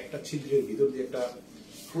নাকের একটা ছিদ্রের ভিতর দিয়ে একটা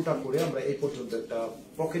ফুটা করে আমরা এই পর্যন্ত একটা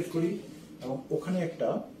পকেট করি, এবং ওখানে একটা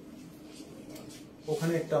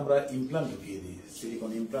আমরা ইমপ্লান্ট ঢুকিয়ে দিই,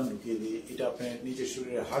 সিলিকন ইমপ্লান্ট ঢুকিয়ে দিই। এটা আপনি নিজের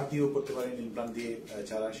শরীরে হাড় দিয়েও করতে পারেন, ইমপ্লান্ট দিয়ে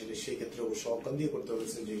ছাড়া, সেটা সেই ক্ষেত্রে অবশ্য অজ্ঞান দিয়ে করতে হবে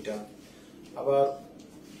সার্জারিটা। আবার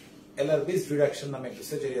এলার বেস রিডাকশন নামে একটা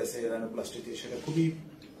সার্জারি আছে রাইনোপ্লাস্টিতে, সেটা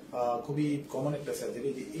খুবই কমন একটা সার্জারি,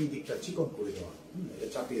 যে এই দিকটা চিকন করে দেওয়া, এটা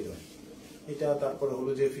চাপিয়ে দেওয়া। এটা তারপরে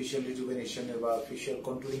হলো যে ফেশিয়াল রিজুভেনেশনের বা ফেশিয়াল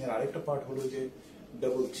কন্ট্রোলিং এর আরেকটা পার্ট হলো যে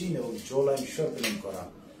ডাবল চিন এবং জ লাইন শার্পেনিং করা।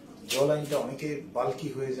 জ লাইনটা অনেকে বাল্কি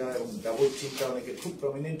হয়ে যায় এবং ডাবল চিনটা অনেকে খুব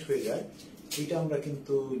প্রমিনেন্ট হয়ে যায়। এটা আমরা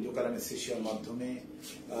কিন্তু লোকাল অ্যানেস্থেসিয়ার মাধ্যমে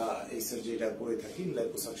এই সার্জারিটা করে থাকি,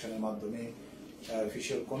 লাইপোসাকশনের মাধ্যমে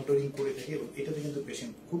ফেশিয়াল কন্ট্রোলিং করে থাকি, এবং এটাতে কিন্তু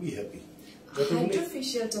পেশেন্ট খুবই হ্যাপি।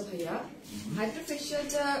 হাইড্রোফেশিয়ালটা ভাইয়া,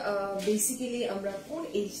 হাইড্রোফেশিয়ালটা বেসিক্যালি আমরা কোন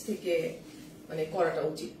এজ থেকে মানে করাটা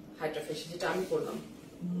উচিত? হাইড্রোফেশিয়াল যেটা আমি করলাম,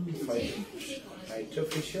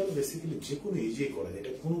 হাইড্রোফেশিয়াল বেসিক্যালি যে কোনো এজে করা যায়।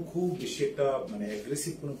 এটা কোনো খুব বেশি একটা মানে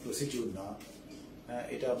অ্যাগ্রেসিভ কোনো প্রসিডিউর না।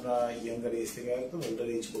 এটা আমরা ইয়াঙ্গার এজ থেকে একদম ওল্ডার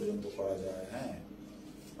এজ পর্যন্ত করা যায়। হ্যাঁ,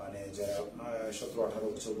 মানে যারা 17-18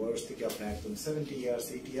 বছর বয়স থেকে আপনি একদম 70 ইয়ার্স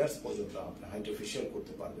 80 ইয়ার্স পর্যন্ত আপনি হাইড্রোফেশিয়াল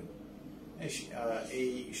করতে পারবেন।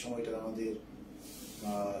 এই সময়টা আমাদের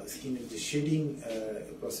স্কিনের যে শেডিং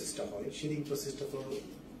প্রসেসটা হয়, শেডিং প্রসেসটা তো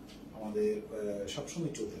আমাদের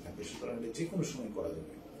সবসময় চলতে থাকে, সুতরাং যে কোনো সময় করা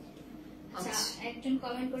যাবে। আচ্ছা, একজন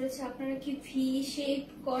কমেন্ট করেছে আপনারা কি ভি শেপ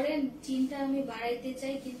করেন? চিন্তা আমি বাড়াইতে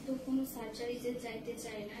চাই কিন্তু কোনো সার্জারিতে যাইতে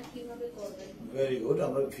চাই না, কিভাবে করবেন? Very good.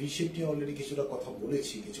 আমরা ভি শেপ নিয়ে অলরেডি কিছুটা কথা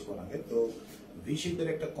বলেছি কিছুক্ষণ আগে। তো ভি শেপের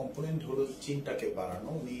একটা কম্পোনেন্ট হলো চিনটাকে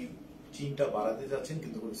বাড়ানো। উনি চিনটা বাড়াতে যাচ্ছেন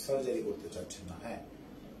কিন্তু কোনো সার্জারি করতে চাচ্ছেন না। হ্যাঁ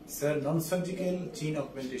স্যার, নন সার্জিক্যাল চিন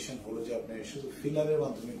অগমেন্টেশন হলো যে আপনি শুধু ফিলারের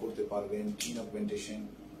মাধ্যমে করতে পারবেন চিন অগমেন্টেশন,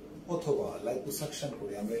 অথবা লাইপোসাকশন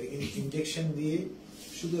করে আমরা এটাকে ইনজেকশন দিয়ে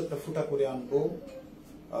শুধু একটা ফুটা করে আনবো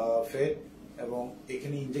ফ্যাট, এবং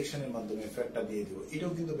এখানে ইনজেকশনের মাধ্যমে ফ্যাটটা দিয়ে দেব।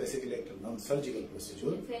 এটাও কিন্তু বেসিক্যালি একটা নন সার্জিক্যাল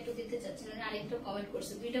প্রসিডিউর। ফ্যাটও দিতে চাচ্ছেন না, আরেকটা কমেন্ট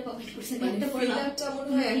করছে, দুইটা কমেন্ট করছে, একটা ফিলারটা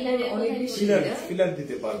মনে হয় অনেক বেশি ফিলার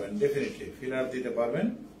দিতে পারবেন, ডেফিনেটলি ফিলার দিতে পারবেন।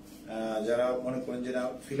 যারা মনে করেন যে না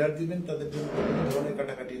ফিলার দিবেন তাদের জন্য কোনো ধরনের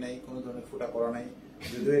কাটাকাটি নাই, কোনো ধরনের ফোঁটা করা নাই,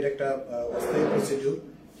 যদিও এটা একটা অস্থায়ী প্রসিডিউর,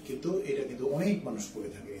 কিন্তু এটা কিন্তু অনেক মানুষ করে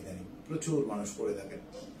থাকে, ইদানিং প্রচুর মানুষ করে থাকেন।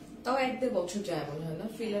 তাও 1-1.5 বছর যায় মনে হয় না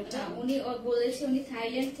ফিলারটা। উনি বলেছে উনি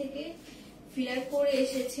থাইল্যান্ড থেকে ফিলার করে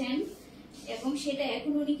এসেছেন এবং সেটা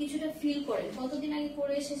এখন উনি কিছুটা ফিল করেন। কতদিন আগে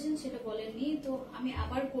করে এসেছেন সেটা বলেননি, তো আমি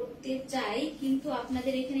আবার করতে চাই, কিন্তু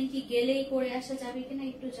আপনাদের এখানে কি গেলেই করে আসা যাবে কিনা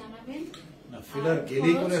একটু জানাবেন। না, ফিলার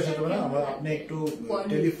গেলেই করে আসা যাবে না, আপনি একটু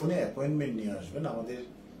টেলিফোনে অ্যাপয়েন্টমেন্ট নিয়ে আসবেন। আমাদের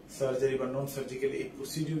সার্জারি বা নন সার্জিক্যাল এই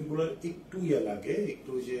প্রসিডিউর গুলো একটু লাগে,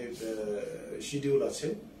 একটু যে শিডিউল আছে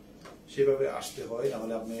সেভাবে আসতে হয়,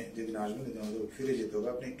 নাহলে আপনি যেদিন আসবেন সেদিন আমাদের ফিরে যেতে হবে।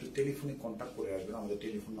 আপনি একটু টেলিফোনে কন্ট্যাক্ট করে আসবেন, আমাদের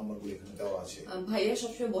টেলিফোন নাম্বারগুলো এখানে দেওয়া আছে। ভাইয়া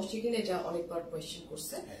সবসময় বসে কিনা এটা অনেকবার কোয়েশ্চেন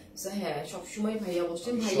করছে। হ্যাঁ, সবসময় ভাইয়া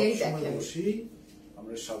বসেন, ভাইয়াই দেখেন।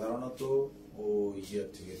 আমরা সাধারণত ইয়ার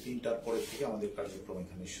থেকে 3টার পরে থেকে আমাদের কার্যক্রম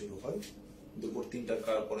এখানে শুরু হয়। দুপুর 3টার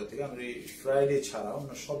পরে থেকে আমরা ফ্রাইডে ছাড়া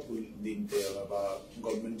অন্য সব দিন বা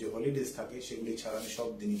গভর্নমেন্ট যে হলিডেজ থাকে সেগুলি ছাড়া আমি সব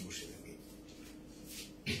দিনই বসে থাকি।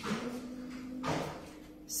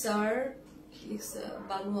 স্যার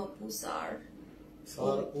বানু আপু স্যার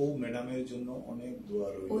ও ম্যাডামের জন্য অনেক দোয়া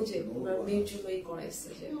রইল। ওই যে ওনার মেয়ের জন্যই করাইছে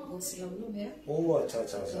যে বলছিলাম না ভাইয়া। ও আচ্ছা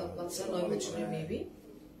আচ্ছা আচ্ছা, বাচ্চা 9 বছরের মেবি।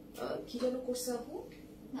 কি যেন করছে আপু?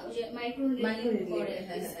 ওই যে মাইক্রোনিডলিং করে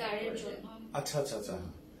স্কারের জন্য। আচ্ছা আচ্ছা আচ্ছা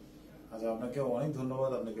আচ্ছা, আপনাকে অনেক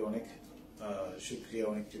ধন্যবাদ, আপনাকে অনেক শুকরিয়া,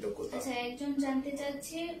 অনেক কৃতজ্ঞতা। আচ্ছা, একজন জানতে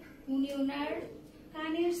চাচ্ছে উনি ওনার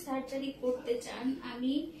কানের সার্জারি করতে চান।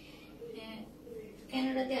 আমি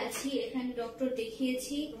কানাডাতে আছি, এখানে ডক্টর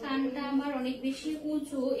দেখিয়েছি, কানটা আমার অনেক বেশি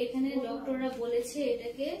উঁচু, এখানে ডক্টররা বলেছে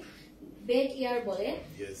এটাকে বেড ইয়ার বলে।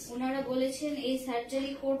 ওনারা বলেছেন এই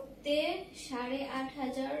সার্জারি করতে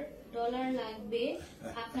 $8,500 লাগবে।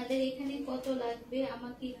 আপনাদের এখানে কত লাগবে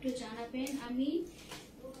আমাকে একটু জানাবেন। আমি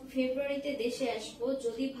ফেব্রুয়ারিতে দেশে আসবো,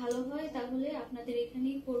 যদি ভালো হয় তাহলে আপনাদের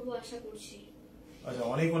এখানেই করব আশা করছি। আচ্ছা,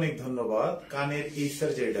 অনেক অনেক ধন্যবাদ। কানের এই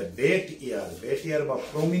সার্জারিটা বেড ইয়ার বা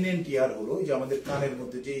প্রমিনেন্ট ইয়ার হলো যে আমাদের কানের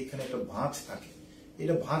মধ্যে যে এখানে একটা ভাঁজ থাকে,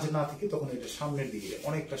 এটা ভাঁজ না থাকে তখন এটা সামনের দিকে,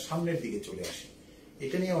 অনেকটা সামনের দিকে চলে আসে।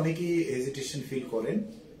 এটা নিয়ে অনেকেই হেজিটেশন ফিল করেন।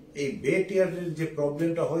 এই বেড ইয়ারের যে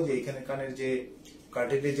প্রবলেমটা হয় যে এখানে কানের যে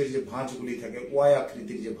কার্টিলেজের যে ভাঁজগুলি থাকে, ওয়াই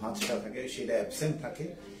আকৃতির যে ভাঁজটা থাকে সেটা অ্যাবসেন্ট থাকে।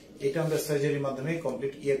 এটা আমরা সার্জারির মাধ্যমে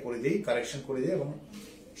কমপ্লিট করে দিই, কারেকশন করে দিই। এবং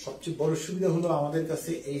সবচেয়ে বড় সুবিধা হলো আমাদের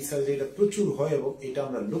কাছে এই সার্জারিটা প্রচুর হয় এবং এটা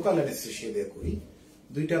আমরা লোকাল অ্যানেস্থেসিয়া দিয়ে করি।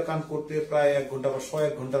 2টা কান করতে প্রায় 1 ঘন্টা বা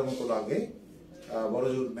 1 ঘন্টার মতো লাগে, বড়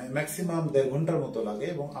জোর ম্যাক্সিমাম 1.5 ঘন্টার মতো লাগে।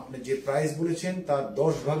 এবং আপনি যে প্রাইস বলেছেন তার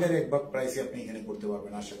 10 ভাগের 1 ভাগ প্রাইসে আপনি এখানে করতে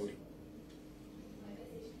পারবেন আশা করি।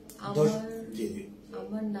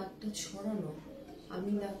 আমার নাকটা ছড়ানো,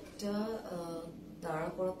 আমি নাকটা দাঁড়া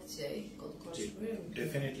করাতে চাই, কত খরচ করে?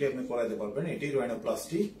 ডেফিনেটলি আপনি করাতে পারবেন, এটাই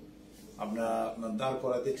রাইনোপ্লাস্টি। আপনার দাঁড়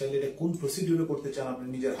করাতে চাইলে এটা কোন প্রসিডিউরে করতে চান, আপনি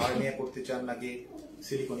নিজের হাড় নিয়ে করতে চান নাকি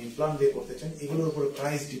সিলিকন ইমপ্লান্ট দিয়ে করতে চান, এগুলোর উপর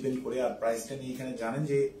প্রাইস ডিপেন্ড করে। আর প্রাইসটা নিয়ে এখানে জানেন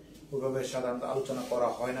যে ওইভাবে সাধারণত আলোচনা করা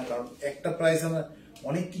হয় না, কারণ একটা প্রাইস আমরা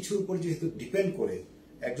অনেক কিছুর উপর যেহেতু ডিপেন্ড করে,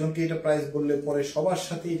 একজনকে এটা প্রাইস বললে পরে সবার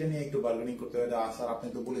সাথে এটা নিয়ে একটু বার্গেনিং করতে হয়। স্যার আপনি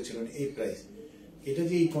তো বলেছিলেন এই প্রাইস, এটা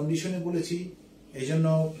যে এই কন্ডিশনে বলেছি এই জন্য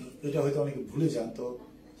এটা হয়তো অনেকে ভুলে যান। তো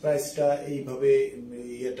প্রাইসটা এইভাবে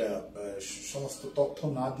এটা সমস্ত তথ্য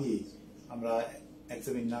না দিয়ে আমরা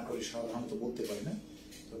এক্সামিন না করে সাধারণত বলতে পারি না।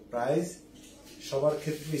 তো প্রাইস সবার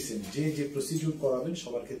ক্ষেত্রে সেম, যে প্রসিডিউর করাবেন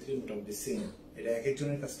সবার ক্ষেত্রে মোটামুটি সেম। এটা এক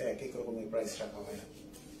একজনের কাছে এক এক রকমের প্রাইস রাখা হয় না।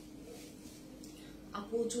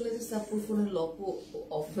 আপু চলে গেছে, আপুর ফোনের লক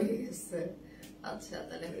অফ হয়ে গেছে। আচ্ছা,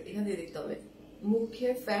 তাহলে এখানে দেখতে হবে মুখে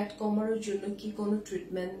ফ্যাট কমানোর জন্য কি কোনো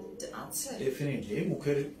ট্রিটমেন্ট আছে? ডেফিনেটলি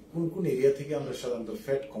মুখের কোন কোন এরিয়া থেকে আমরা সাধারণত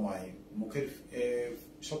ফ্যাট কমাই। মুখের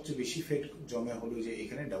সবচেয়ে বেশি ফ্যাট জমা হলো যে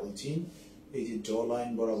এখানে ডাবল চিন, এই যে জ লাইন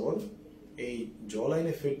বরাবর, এই জ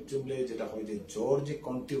লাইনে ফ্যাট জমলে যেটা হয় যে জর যে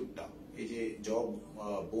কন্টিউরটা, এই যে জ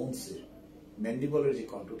বোনসের ম্যান্ডিবলের যে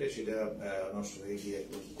কন্ট্রোলটা সেটা নষ্ট হয়ে গিয়ে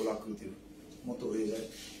একদম গোলাকৃতির মতো হয়ে যায়।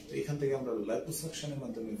 তো এখান থেকে আমরা লাইপোসাকশনের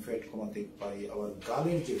মাধ্যমে ফ্যাট কমাতে পারি। আবার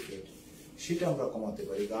গালের যে ফ্যাট সেটা আমরা কমাতে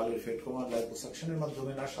পারি। গালের ফ্যাট কমার লাইপোসাকশনের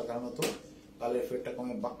মাধ্যমে না, সাধারণত গালের ফ্যাটটা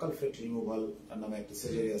কমে বাক্কাল ফ্যাট রিমুভাল নামে একটা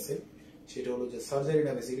সার্জারি আছে। সেটা হলো যে সার্জারি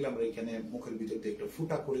না, বেসিক্যালি আমরা এখানে মুখের ভিতর দিয়ে একটা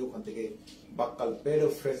ফুটা করে ওখান থেকে বাক্কাল প্যাড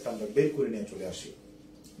অফ ফ্যাটটা আমরা বের করে নিয়ে চলে আসি।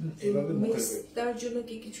 এইভাবে মুখের মেস্তার জন্য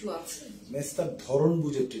কি কিছু আছে? মেস্তার ধরন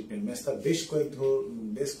বুঝে ট্রিটমেন্ট, মেস্তার বেশ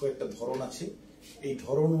কয়েকটা ধরন আছে। এই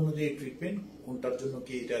ধরন অনুযায়ী ট্রিটমেন্ট কোনটার জন্য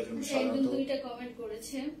কি এটার জন্য সাধারণত 2টা কমেন্ট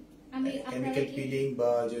করেছে। কেমিক্যাল পিলিং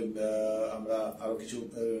বা যে আমরা আরো কিছু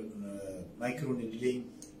মাইক্রো নিডলিং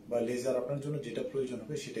বা লেজার আপনার জন্য যেটা প্রয়োজন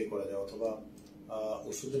হবে সেটাই করা যায়, অথবা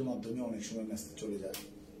ওষুধের মাধ্যমে অনেক সময় ম্যাচতে চলে যায়।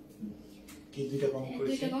 কি দুইটা কমেন্ট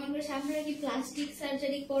করেছি? আপনারা কি প্লাস্টিক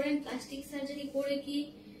সার্জারি করেন? প্লাস্টিক সার্জারি করে কি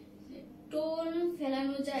টোল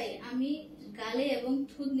ফেলানো যায়? আমি গালে এবং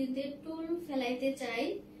থুতনিতে টোল ফেলাইতে চাই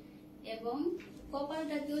এবং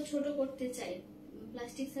কপালটাকেও ছোট করতে চাই।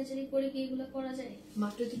 প্লাস্টিক সার্জারি করে কি এগুলো করা যায়?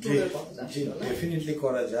 মাত্র তো টোলের কথা জি, ডেফিনেটলি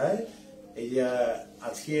করা যায়। এই যে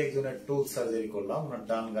আজকে একজনের টোল সার্জারি করলাম, ওনার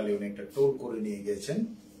ডান গালে উনি একটা টোল করে নিয়ে গেছেন।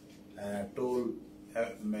 টোল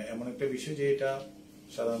এমন একটা বিষয় যে এটা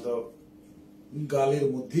সাধারণত গালের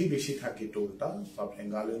মধ্যেই বেশি থাকে টোলটা, আপনি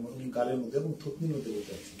গালের মধ্যে এবং থুতনির মধ্যে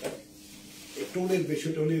বলতে পারছেন। এই টোলের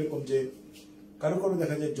বিষয়টা হলো এরকম যে কারো কারো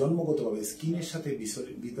দেখা যায় জন্মগতভাবে স্কিনের সাথে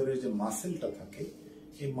ভিতরের যে মাসেলটা থাকে,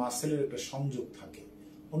 এই মাসেলের একটা সংযোগ থাকে।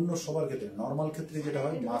 অন্য সবার ক্ষেত্রে, নর্মাল ক্ষেত্রে যেটা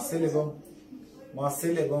হয়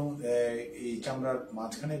মাসেল এবং এই চামড়ার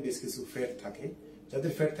মাঝখানে বেশ কিছু ফ্যাট থাকে।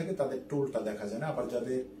 যাদের ফ্যাট থাকে তাদের টোলটা দেখা যায় না, আবার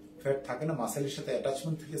যাদের ফ্যাট থাকে না, মাসেলের সাথে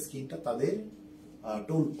অ্যাটাচমেন্ট থাকে স্কিনটা, তাদের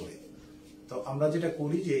টোল পড়ে। তো আমরা যেটা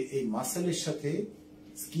করি যে এই মাসেলের সাথে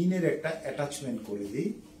স্কিনের একটা অ্যাটাচমেন্ট করে দিই,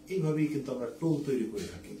 এইভাবেই কিন্তু আমরা টোল তৈরি করে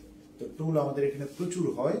থাকি। তো টোল আমাদের এখানে প্রচুর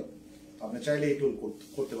হয়, আপনি চাইলে এই টোল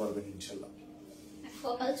করতে পারবেন ইনশাল্লাহ।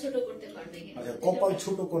 কপাল ছোট করতে পারবেন? আচ্ছা, কপাল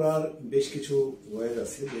ছোট করার বেশ কিছু ওয়েজ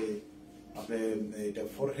আছে, যে আপনি এটা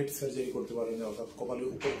ফরহেড সার্জারি করতে পারেন, অর্থাৎ কপালের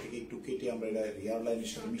উপর থেকে একটু কেটে আমরা এটা হেয়ার লাইনের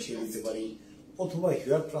সাথে মিশিয়ে দিতে পারি, অথবা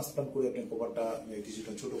হেয়ার ট্রান্সপ্লান্ট করে আপনি কপালটা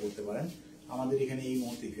কিছুটা ছোট করতে পারেন। আমাদের এখানে এই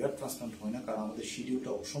মুহূর্তে হেয়ার ট্রান্সপ্লান্ট হয় না, কারণ আমাদের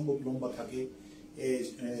শিডিউলটা অসম্ভব লম্বা থাকে।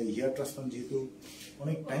 হেয়ার ট্রান্সপ্লান্ট যেহেতু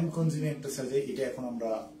অনেক টাইম কনজিউমিং একটা সার্জারি, এটা এখন আমরা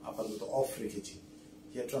আপাতত অফ রেখেছি।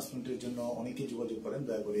 হেয়ার ট্রান্সপ্লান্টের জন্য অনেকেই যোগাযোগ করেন,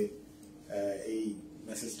 দয়া করে এই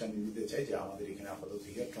মেসেজটা আমি দিতে চাই যে আমাদের এখানে আপাতত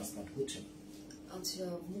হেয়ার ট্রান্সপ্লান্ট হচ্ছে না। আচ্ছা,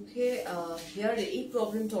 মুখে হেয়ারের এই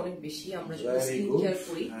প্রবলেমটা অনেক বেশি, আমরা যখন স্কিন কেয়ার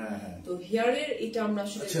করি, তো হেয়ারের এটা আমরা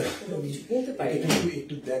আসলে কোনো কিছু বলতে পারি না।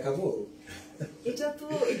 একটু দেখাবো, এটা তো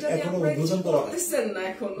এটা আপনারা কিছু করতেছেন না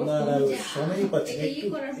এখনো? না সময়ই পাচ্ছি না, একটু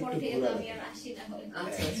করার পর থেকে তো আমি আর আসি না হয়।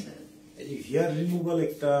 আচ্ছা আচ্ছা, এই হেয়ার রিমুভাল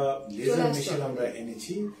একটা লেজার মেশিন আমরা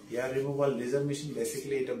এনেছি। Hair removal laser machine,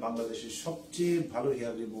 basically এটা বাংলাদেশের সবচেয়ে ভালো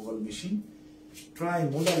hair removal machine. Try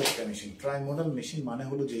modal একটা মেশিন। ট্রাই মোডাল মেশিন মানে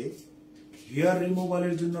হলো যে হেয়ার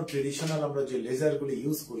রিমুভালের জন্য ট্রেডিশনাল আমরা যে লেজার গুলি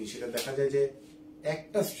ইউজ করি, সেটা দেখা যায় যে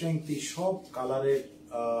একটা স্ট্রেংথই সব কালারের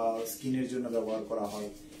স্কিনের জন্য ব্যবহার করা হয়।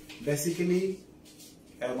 বেসিক্যালি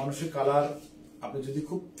মানুষের কালার আপনি যদি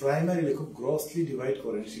খুব প্রাইমারিলি খুব গ্রসলি ডিভাইড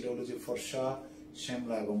করেন, সেটা হলো যে ফর্সা,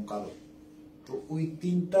 শ্যামলা এবং কালো। তো ওই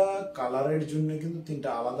তিনটা কালারের জন্য কিন্তু তিনটা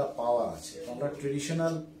আলাদা পাওয়ার আছে। আমরা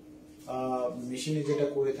ট্রেডিশনাল মেশিনে যেটা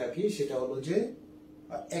করে থাকি সেটা হলো যে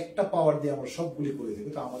একটা পাওয়ার দিয়ে আমরা সবগুলি করে থাকি।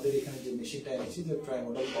 তো আমাদের এখানে যে মেশিনটা এনেছি যে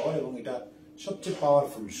ট্রাইমোডাল পাওয়ার, এবং এটা সবচেয়ে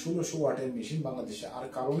পাওয়ারফুল 1600 ওয়াটের মেশিন বাংলাদেশে আর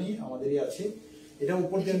কারণেই আমাদেরই আছে। এটা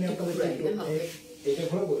উপর দিয়ে আমি আপনাদের এটা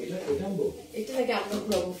ঘোরাবো, এটা আনবো, এটা নাকি আমরা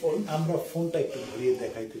ঘোরাবো ফোন, আমরা ফোনটা একটু ঘুরিয়ে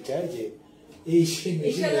দেখাইতে চাই যে এই সেই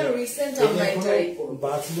মেশিন রিসেন্ট আমরা এটা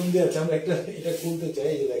বাসবন্দি আছে, আমরা একটা এটা খুলতে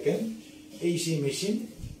চাই। যে দেখেন এই সেই মেশিন,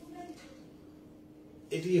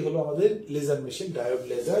 এটি হলো আমাদের laser machine, diode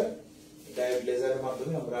laser. Diode লেজারের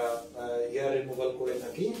মাধ্যমে আমরা হেয়ার রিমুভাল করে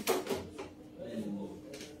থাকি।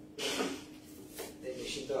 এই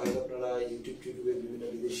মেশিনটা হয়তো আপনারা ইউটিউবে বিভিন্ন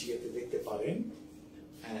বিদেশি ইয়েতে দেখতে পারেন।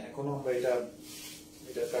 এখনো আমরা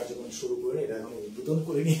এটা কার্যক্রম শুরু করে, এটা এখন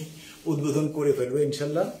উদ্বোধন করে ফেলবো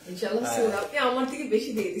ইনশাল্লাহ। আপনি আমার থেকে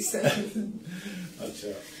বেশি দিয়ে দিচ্ছেন। আচ্ছা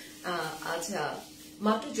আচ্ছা,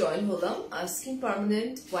 মাত্র জয়েন হলাম। স্কিন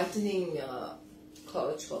পার্মানেন্ট হোয়াইটেনিং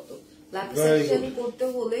খরচ কত? লাইপোসাকশন করতে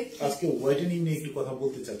হলে আজকে হোয়াইটেনিং নিয়ে একটু কথা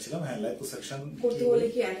বলতে চাচ্ছিলাম। হ্যাঁ, লাইপোসাকশন করতে হলে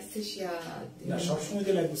কি অ্যানেস্থেসিয়া? না, সবসময়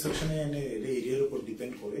যে লাইপোসাকশনে এরিয়ার উপর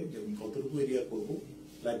ডিপেন্ড করে যে আমি কতটুকু এরিয়া করব।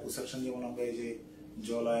 লাইপোসাকশন যেমন আমরা এই যে জ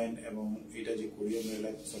লাইন এবং এটা যে করি আমরা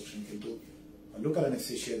লাইপোসাকশন কিন্তু লোকাল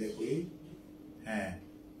অ্যানেস্থেসিয়া দিয়ে করি। হ্যাঁ,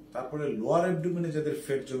 তারপরে লোয়ার অ্যাবডোমেনে যাদের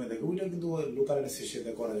ফ্যাট জমে থাকে ওইটা কিন্তু লোকাল অ্যানেস্থেসিয়া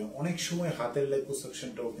দিয়ে করা যায়। অনেক সময় হাতের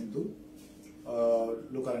লাইপোসাকশনটাও কিন্তু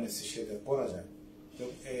লোকাল অ্যানেস্থেসিয়া দিয়ে করা যায়। তো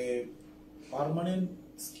পার্মানেন্ট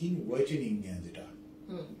স্কিন হোয়াইটেনিং নিয়ে যেটা,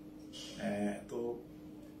 তো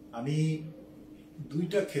আমি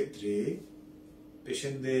দুইটা ক্ষেত্রে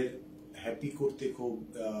পেশেন্টদের হ্যাপি করতে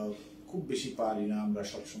খুব বেশি পারি না আমরা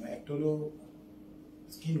সবসময়। একটা হলো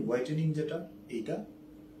স্কিন হোয়াইটেনিং যেটা এইটা,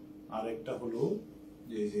 আর একটা হলো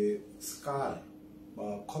যে স্কার বা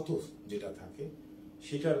ক্ষত যেটা থাকে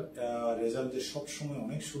সেটার রেজাল্ট যে সবসময়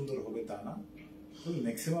অনেক সুন্দর হবে তা না,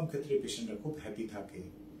 ম্যাক্সিমাম ক্ষেত্রে পেশেন্টরা খুব হ্যাপি থাকে।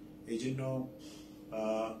 এই জন্য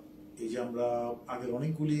এই যে আমরা আগের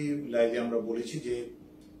অনেকগুলি লাইভে আমরা বলেছি যে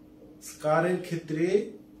স্কারের ক্ষেত্রে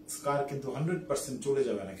স্কার কিন্তু 100% চলে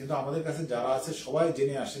যাবে না, কিন্তু আমাদের কাছে যারা আছে সবাই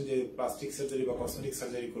জেনে আসেন যে প্লাস্টিক সার্জারি বা কসমেটিক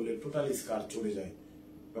সার্জারি করলে টোটালি স্কার চলে যায়।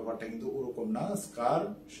 ব্যাপারটা কিন্তু ওরকম না, স্কার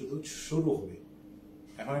শুধু শুরু হবে।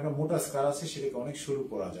 এখন একটা মোটা স্কার আছে, সেটাকে অনেক শুরু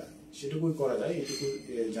করা যায়, সেটুকুই করা যায়, এটুকু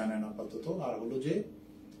জানেন আপাতত। আর হলো যে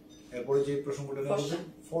এরপরে যে প্রসঙ্গটা হলো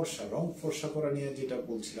ফর্সা, রং ফর্সা করা নিয়ে যেটা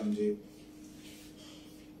বলছিলাম, যে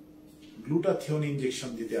গ্লুটাথিয়ন ইনজেকশন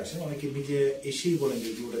দিতে আসে অনেকে, নিজে এসেই বলেন যে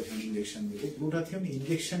গ্লুটাথিয়ন ইনজেকশন দিতে। গ্লুটাথিয়ন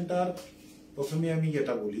ইনজেকশনটার প্রথমে আমি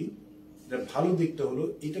যেটা বলি, এটার ভালো দিকটা হলো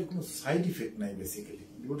এটার কোনো সাইড ইফেক্ট নাই বেসিক্যালি।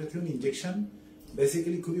 গ্লুটাথিয়ন ইনজেকশন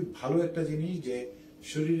বেসিক্যালি খুবই ভালো একটা জিনিস, যে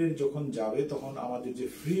শরীরে যখন যাবে তখন আমাদের যে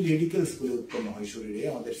ফ্রি রেডিক্যালস গুলো উৎপন্ন হয় শরীরে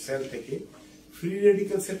আমাদের সেল থেকে, ফ্রি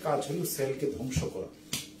রেডিক্যালস এর কাজ হলো সেলকে ধ্বংস করা।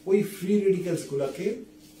 ওই ফ্রি রেডিক্যালস গুলাকে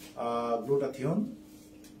গ্লুটাথিয়ন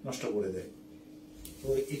নষ্ট করে দেয়। তো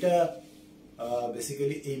এটা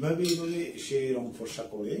বেসিক্যালি এইভাবে সে রং ফর্সা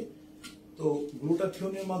করে। তো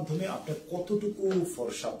গ্লুটাথিয়নের মাধ্যমে আপনি কতটুকু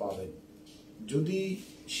ফর্সা পাবেন, যদি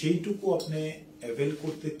সেইটুকু আপনি অ্যাভেল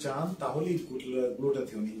করতে চান তাহলে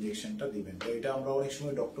গ্লুটাথিয়ন ইনজেকশনটা দিবেন। তো এটা আমরা অনেক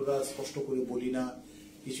সময় ডক্টররা স্পষ্ট করে বলি না,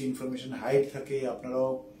 কিছু ইনফরমেশন হাইড থাকে, আপনারাও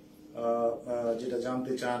যেটা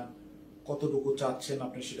জানতে চান কতটুকু চাচ্ছেন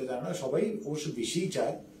আপনি সেটা জানেন না। সবাই অবশ্য বেশিই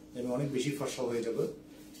চায়, আমি অনেক বেশি ফর্সা হয়ে যাবে,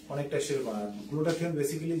 অনেকটা সেরকম। গ্লুটাথিয়ন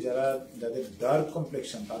বেসিক্যালি যাদের ডার্ক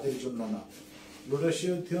কমপ্লেকশন তাদের জন্য না।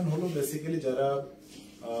 গ্লুটাথিয়ন হলো বেসিক্যালি যারা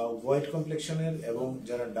হোয়াইট কমপ্লেকশনের এবং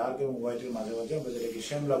যারা ডার্ক এবং হোয়াইটের মাঝামাঝি, আমরা যেটাকে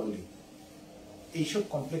শ্যামলা বলি, এইসব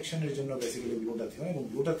কমপ্লেকশনের জন্য বেসিক্যালি গ্লুটাথিয়ন। এবং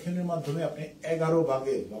গ্লুটাথিয়নের মাধ্যমে আপনি 11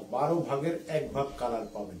 ভাগের বা 12 ভাগের 1 ভাগ কালার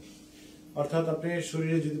পাবেন। অর্থাৎ আপনার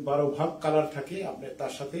শরীরে যদি 12 ভাগ কালার থাকে, আপনার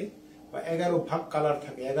তার সাথে বা 11 ভাগ কালার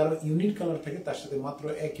থাকে, 11 ইউনিট কালার থাকে, তার সাথে মাত্র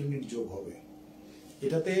 1 ইউনিট যোগ হবে।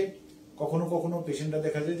 এটাতে কখনো কখনো পেশেন্টরা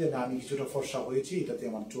দেখা যায় যে না, আমি কিছুটা ফর্সা হয়েছি, এটাতে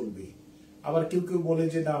আমার চলবে। আবার কেউ কেউ বলে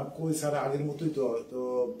যে না, কই স্যার আগের মতোই তো,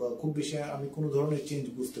 খুব বেশি আমি কোনো ধরনের চেঞ্জ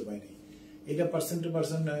বুঝতে পাইনি। এটা পার্সেন্ট টু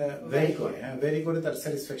পার্সেন্ট ভ্যারি করে, হ্যাঁ ভ্যারি করে তার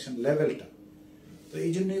স্যাটিসফ্যাকশন লেভেলটা। তো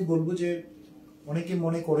এই জন্যই বলবো যে অনেকে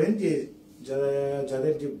মনে করেন যে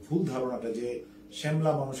যাদের যে ভুল ধারণাটা যে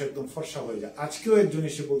শ্যামলা মানুষ একদম ফর্সা হয়ে যায়। আজকেও একজন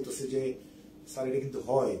এসে বলতেছে যে স্যার এটা কিন্তু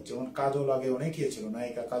হয়, যেমন কাজল আগে অনেকে ছিল,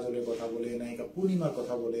 নায়িকা কাজলের কথা বলে, নায়িকা পূর্ণিমার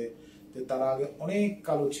কথা বলে, যে তারা আগে অনেক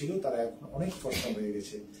কালো ছিল, তারা এখন অনেক ফর্সা হয়ে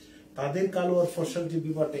গেছে। তাদের কালো আর ফর্সার যে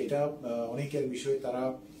ব্যাপারটা, এটা অনেকের বিষয়, তারা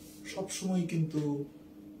সবসময় কিন্তু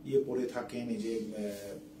পরে থাকেন, এই যে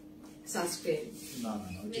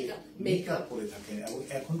মেকআপ পরে থাকেন। এবং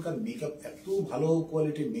এখনকার মেকআপ এত ভালো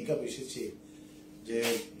কোয়ালিটির মেকআপ এসেছে যে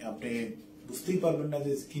আপনি বুঝতেই পারবেন না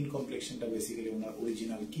যে স্কিন কমপ্লেকশনটা বেসিক্যালি ওনার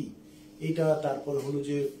অরিজিনাল কি। এইটা তারপর হলো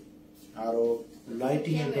যে আরো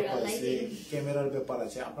লাইটিং এর ব্যাপার আছে, ক্যামেরার ব্যাপার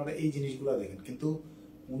আছে, আপনারা এই জিনিসগুলো দেখেন। কিন্তু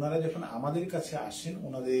ওনারা যখন আমাদের কাছে আসেন,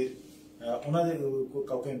 ওনাদের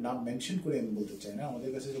কাউকে নাম মেনশন করে আমি বলতে চাই না, আমাদের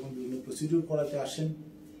কাছে যখন বিভিন্ন প্রসিডিউর করাতে আসেন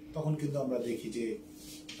তখন কিন্তু আমরা দেখি যে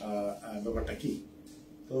ব্যাপারটা কি।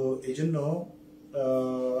 তো এই জন্য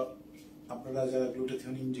আপনারা যারা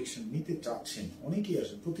গ্লুটাথিয়ন ইনজেকশন নিতে চাচ্ছেন, অনেকেই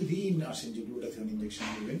আসেন, প্রতিদিন আসেন যে গ্লুটাথিয়ন ইনজেকশন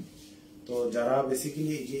নেবেন। তো যারা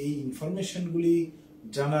বেসিক্যালি যে এই ইনফরমেশন গুলি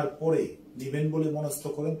জানার পরে নেবেন বলে মনস্থ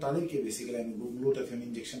করেন, তাদেরকে বেসিক্যালি আমি গ্লুটাথিয়ন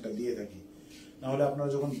ইনজেকশনটা দিয়ে থাকি। নাহলে আপনারা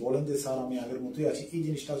যখন বলেন যে স্যার আমি আগের মতোই আছি, এই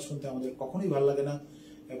জিনিসটা শুনতে আমাদের কখনোই ভালো লাগে না।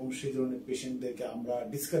 এবং সেই ধরনের পেশেন্টদেরকে আমরা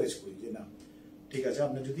ডিসকারেজ করি যে না, ঠিক আছে,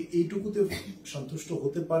 আপনি যদি এইটুকুতে সন্তুষ্ট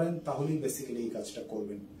হতে পারেন তাহলেই বেসিক্যালি এই কাজটা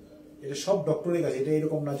করবেন। এটা সব ডক্টরের কাছে, এটা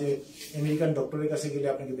এরকম না যে আমেরিকান ডক্টরের কাছে গেলে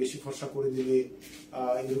আপনাকে বেশি ফর্সা করে দিবে,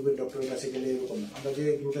 ইউরোপের ডক্টরের কাছে গেলে এরকম না। আমরা যে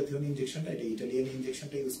গ্লুটাথিয়ন ইনজেকশনটা, এটা ইটালিয়ান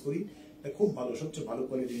ইনজেকশনটা ইউজ করি, এটা খুব ভালো, সবচেয়ে ভালো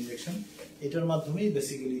কোয়ালিটির ইনজেকশন। এটার মাধ্যমেই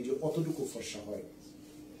বেসিক্যালি যে কতটুকু ফর্সা হয়।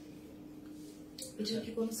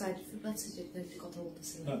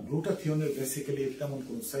 গ্লুটাথিয়নের বেসিক্যালি তেমন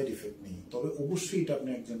কোনো সাইড ইফেক্ট নেই, তবে অবশ্যই এটা আপনি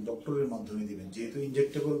একজন ডক্টরের মাধ্যমে দিবেন। যেহেতু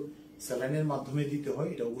ইনজেক্টেবল স্যালাইনের মাধ্যমে দিতে হয়,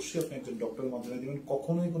 এটা অবশ্যই আপনি একজন ডক্টরের মাধ্যমে দিবেন।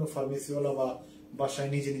 কখনোই কোনো ফার্মেসিওয়ালা বা বাসায়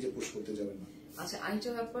নিজে নিজে পুশ করতে যাবেন না। আচ্ছা,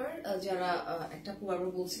 আরেকটা ব্যাপার, যারা একটা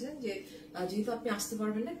বারবার বলছিলেন যে যেহেতু আপনি আসতে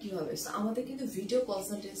পারবেন না কি হবে, আমাদের কিন্তু ভিডিও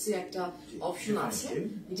কনসালটেন্সির একটা অপশন আছে,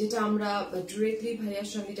 যেটা আমরা ডিরেক্টলি ভাইয়ার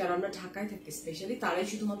সঙ্গে, যারা আমরা ঢাকায় থাকি স্পেশালি তারাই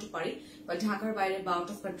শুধুমাত্র পারি, বা ঢাকার বাইরে বা আউট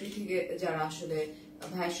অফ কান্ট্রি থেকে যারা আসলে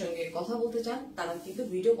ভাইয়ের সঙ্গে কথা বলতে চান, তারা কিন্তু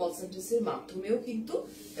ভিডিও কনসালটেন্সির মাধ্যমেও কিন্তু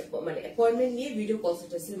মানে অ্যাপয়েন্টমেন্ট নিয়ে ভিডিও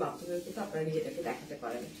কনসালটেন্সির মাধ্যমেও কিন্তু আপনারা নিজেদেরকে দেখাতে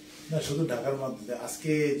পারেন। না, শুধু ঢাকার মধ্যে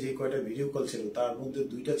আজকে যে কয়টা ভিডিও কল ছিল তার মধ্যে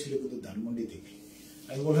 2টা ছিল কিন্তু ধানমন্ডি থেকে।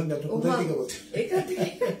 আমি বললাম যে আপনি কোথায় থেকে বলছেন?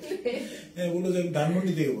 হ্যাঁ, বললো যে আমি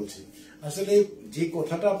ধানমন্ডি থেকে বলছি। আসলে যে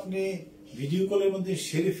কথাটা আপনি ভিডিও কলের মধ্যে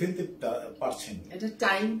সেরে ফেলতে পারছেন, এটা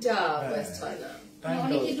টাইমটা ওয়েস্ট হয় না।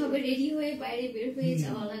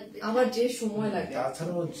 আবার যে সময় লাগে,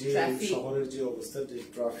 তাছাড়াও যে শহরের যে অবস্থা, যে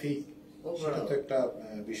ট্রাফিক, সেটা তো একটা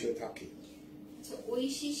বিষয় থাকে। আচ্ছা,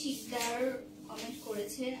 ঐশী শিকদার কমেন্ট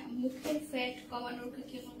করেছে মুখের ফ্যাট কমানোর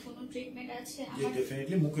কি কোনো ট্রিটমেন্ট আছে? জি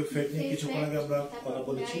ডেফিনেটলি মুখের ফ্যাট নিয়ে কিছুক্ষণ আগে আমরা কথা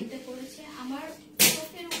বলেছি। এটা করেছে আমার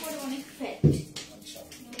চোখের উপর অনেক ফ্যাট। আচ্ছা,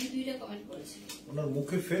 উনি দুইটা কমেন্ট করেছে, ওনার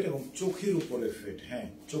মুখের ফ্যাট এবং চোখের উপরে ফ্যাট। হ্যাঁ,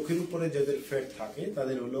 চোখের উপরে যাদের ফ্যাট থাকে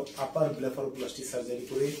তাদের হলো আপার ব্লেফারোপ্লাস্টি সার্জারি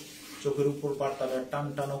করে চোখের উপর পাটটা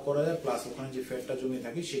টানটানো করা যায়, প্লাস ওখানে যে ফ্যাটটা জমে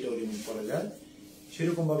থাকে সেটাও রিমুভ করা যায়।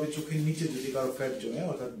 সেরকম ভাবে চোখের নিচে যদি কারো ফ্যাট জমে,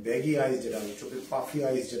 অর্থাৎ ব্যাগি আইস যেটা, চোখের পাফি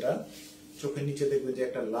আইস যেটা, চোখের নিচে দেখবে যে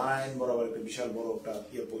একটা লাইন বরাবর একটা বিশাল বড় একটা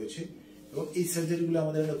ইয়ে পড়েছে, এবং এই সার্জারিগুলো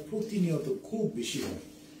আমাদের প্রতিনিয়ত খুব বেশি হয়।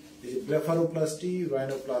 এই যে ব্লেফারোপ্লাস্টি,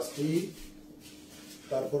 রাইনোপ্লাস্টি,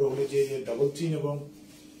 তারপরে হলো যে ডাবল চিন এবং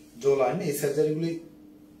জো লাইন, এই সার্জারিগুলি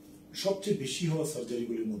সবচেয়ে বেশি হওয়া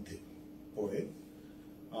সার্জারিগুলির মধ্যে পড়ে।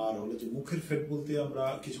 আর হলো যে মুখের ফ্যাট বলতে আমরা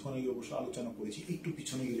কিছুক্ষণ আগে অবশ্য আলোচনা করেছি, একটু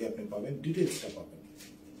পিছনে গেলে আপনি পাবেন, ডিটেইলসটা পাবেন।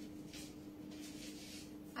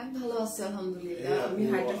 আমি ভালো আছি আলহামদুলিল্লাহ। আমি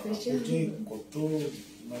হাইড্রোফেশিয়াল কত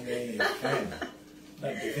মানে ফ্যান না,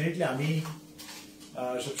 ডেফিনেটলি আমি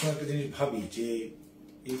সবসময় একটা জিনিস ভাবি যে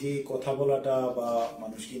এই যে কথা বলাটা বা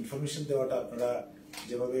মানুষকে ইনফরমেশন দেওয়াটা আপনারা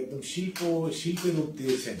যেভাবে একদম শিল্পের রূপ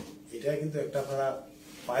দিয়েছেন, এটা কিন্তু একটা আপনারা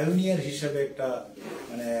পায়োনিয়ার হিসাবে একটা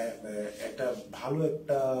মানে একটা ভালো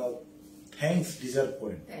একটা থ্যাঙ্কস ডিজার্ভ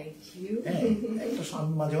করেন। হ্যাঁ, একটা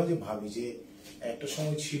মাঝে মাঝে ভাবি যে একটা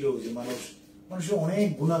সময় ছিল যে মানুষের অনেক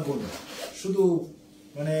গুণাগুণ শুধু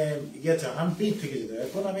মানে গেছে আনপেইড থেকে যেত।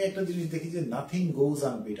 এখন আমি একটা জিনিস দেখি যে নাথিং গোজ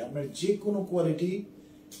আনপেইড। আপনার যে কোনো কোয়ালিটি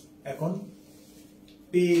এখন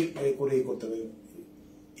পে করে করতে হবে।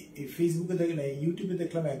 ফেসবুকে দেখি না, ইউটিউবে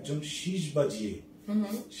দেখলাম একজন শীষ বাজিয়ে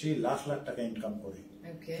সে লাখ লাখ টাকা ইনকাম করে।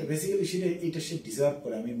 বেসিক্যালি এটা সে ডিজার্ভ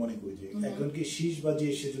করে। আমি মনে করি যে একজনকে শীষ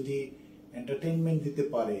বাজিয়ে সে যদি এন্টারটেইনমেন্ট দিতে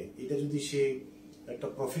পারে, এটা যদি সে একটা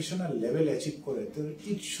প্রফেশনাল লেভেল অ্যাচিভ করে, তো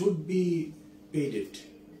ইট শুড বি পেইড। ইট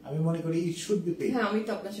আমি মনে করি ইট শুড বি পেইড। হ্যাঁ, আমি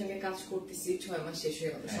তো আপনার সঙ্গে কাজ করতেছি 6 মাস শেষ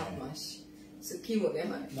হয়ে গেল, 7 মাস। সো কি মনে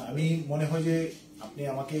হয়? না, আমি মনে হয় যে আপনি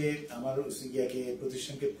আমাকে আমার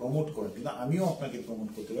প্রতিষ্ঠানকে প্রমোট করেন, কিন্তু আমিও আপনাকে প্রমোট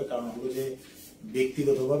করতে পারি। কারণ হলো যে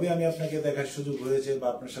ব্যক্তিগতভাবে আমি আপনাকে দেখার সুযোগ হয়েছে বা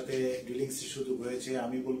আপনার সাথে ডিলিংস এর সুযোগ হয়েছে,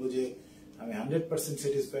 আমি বলবো যে আমি 100%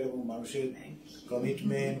 স্যাটিসফাইড। এবং মানুষের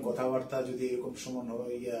কমিটমেন্ট, কথাবার্তা যদি এরকম সমান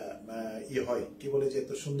ইয়ে হয়, কি বলে যে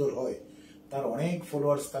এত সুন্দর হয়, তার অনেক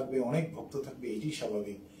ফলোয়ার্স থাকবে, অনেক ভক্ত থাকবে, এটি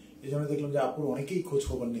স্বাভাবিক। এই জন্য দেখলাম যে আপুর অনেকেই খোঁজ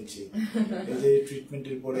খবর নিচ্ছে এই যে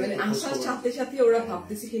ট্রিটমেন্টের পরে। আসার সাথে সাথে ওরা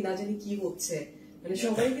ভাবতেছে কি না জানি কি হচ্ছে, মানে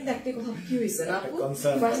সবাই কিন্তু একটাই কথা, কি হয়েছে না আপু,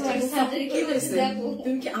 কি হয়েছে,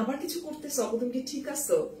 তুমি কি আবার কিছু করতেছো, তুমি কি ঠিক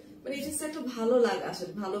আছো? মানে এটা হচ্ছে একটা ভালো লাগা,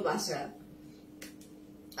 আসলে ভালোবাসা।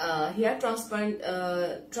 হেয়ার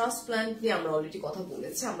ট্রান্সপ্লান্ট নিয়ে আমরা অলরেডি কথা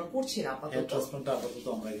বলেছি, আমরা করছি না আপাতত। হেয়ার ট্রান্সপ্লান্টটা আপাতত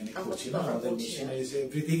আমরা এখানে করছি না, আমাদের মেশিনারিজ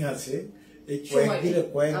এভরিথিং আছে। এই কয়েকদিনে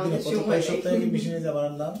কয়েক সপ্তাহ আগে মেশিনারিজ আবার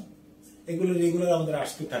আনলাম, এগুলো রেগুলার আমাদের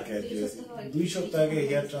আসতে থাকে আর কি। 2 সপ্তাহ আগে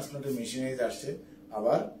হেয়ার ট্রান্সপ্লান্টের মেশিনারিজ আসছে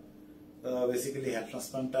আবার। বেসিক্যালি হেয়ার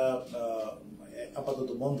ট্রান্সপ্লান্টটা আপাতত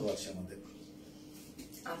বন্ধ আছে আমাদের।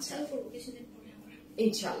 আচ্ছা,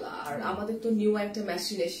 ইনশাআল্লাহ। আর আমাদের তো নিউ একটা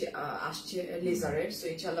মেশিন আসছে লেজারের, সো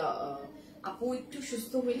ইনশাআল্লাহ আপু একটু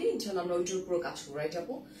সুস্থ হইলে ইনশাআল্লাহ আমরা ওইটার উপর কাজ করবো, রাইট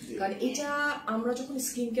আপু? কারণ এটা আমরা যখন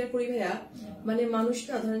স্কিন কেয়ার করি ভাইয়া, মানে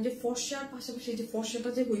মানুষটা ধরেন যে ফর্সার পাশাপাশি যে ফর্সাটা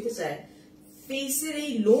যে হইতে চায়, ফেসের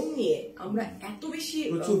এই লোম নিয়ে আমরা এত বেশি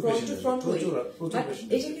ফ্রন্ট টু ফ্রন্ট হই,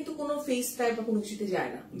 এটা কিন্তু কোনো ফেস টাইপ বা কোনো কিছুতে যায়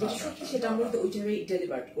না, যেটা সত্যি সেটা আমরা কিন্তু ওইভাবে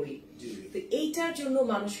ডেলিভার করি। তো এইটার জন্য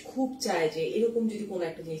মানুষ খুব চায় যে এরকম যদি কোনো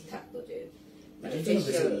একটা জিনিস থাকতো, যে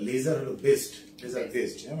লেজার হলো বেস্ট, লেজার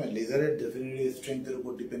বেস্ট। লেজারের ডেফিনেটলি স্ট্রেংথের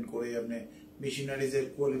উপর ডিপেন্ড করে, আপনি মেশিনারিজ এর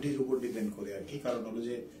কোয়ালিটির উপর ডিপেন্ড করে আর কি। কারণ হলো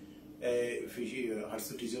যে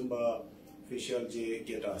হার্সুটিজম বা ফেশিয়াল যে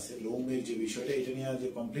যেটা আছে, লোমের যে বিষয়টা, এটা নিয়ে যে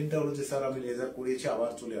কমপ্লেনটা হলো যে স্যার আমি লেজার করিয়েছি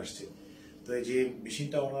আবার চলে আসছে। তো এই যে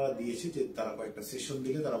মেশিনটা ওনারা দিয়েছে, যে তারা কয়েকটা সেশন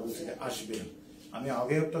দিলে তারা বলছে যে আসবে না। আমি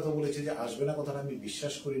আগে একটা তো বলেছি যে আসবে না, কথাটা আমি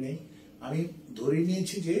বিশ্বাস করি নাই। আমি ধরে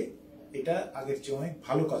নিয়েছি যে এটা আগের চেয়ে অনেক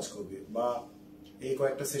ভালো কাজ করবে, বা এই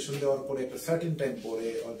কয়েকটা সেশন দেওয়ার পরে একটা সার্টেন টাইম পরে,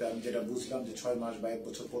 হয়তো আমি যেটা বুঝলাম যে 6 মাস বা 1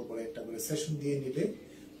 বছর পর পরে একটা করে সেশন দিয়ে নিলে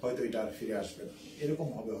হয়তো এটা আর ফিরে আসবে না, এরকম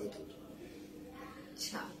হবে হয়তো।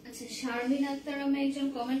 আচ্ছা, শারমিন আক্তার একজন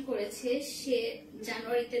কমেন্ট করেছে, সে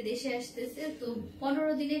জানুয়ারিতে দেশে আসতেছে, তো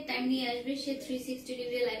 15 দিনের টাইম নিয়ে আসবে। সে 360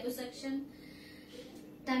 degree liposuction,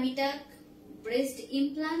 tummy tuck, breast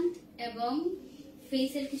implant এবং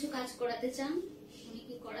ফেসের কিছু কাজ করাতে চান। উনি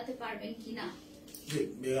কি করাতে পারবেন কিনা?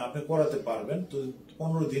 আপনি করাতে পারবেন। তো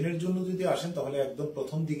 15 দিনের জন্য যদি আসেন তাহলে একদম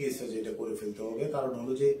প্রথম দিকে এটা করে ফেলতে হবে। কারণ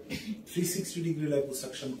হলো যে 360 ডিগ্রি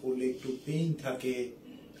লাইপোসাকশন করলে একটু পেইন থাকে,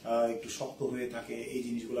 একটু শক্ত হয়ে থাকে, এই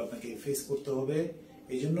জিনিসগুলো আপনাকে ফেস করতে হবে।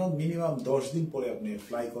 এই জন্য মিনিমাম 10 দিন পরে আপনি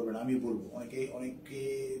ফ্লাই করবেন। আমি বলবো অনেকে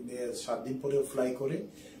 7 দিন পরেও ফ্লাই করে,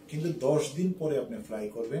 কিন্তু 10 দিন পরে আপনি ফ্লাই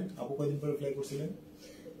করবেন। আপু কয়দিন পরে ফ্লাই করছিলেন?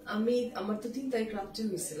 আমার তো 3 তারিখ রাত্রে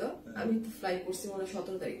হয়েছিল, আমি তো ফ্লাই করছি মনে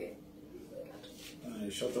 17 তারিখে।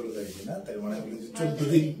 17 তারিখে না, তার মানে 14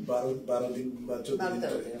 দিন 12 দিন বা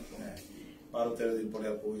 14 দিন 12-13 দিন পরে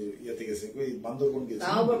আপু ইয়েতে গেছে, ওই বান্দরবন গেছে।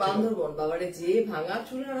 তাও আবার বান্দরবন, বাবারে যে ভাঙা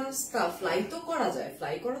চুরা রাস্তা, ফ্লাই তো করা যায়,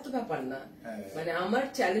 ফ্লাই করা তো ব্যাপার না, মানে আমার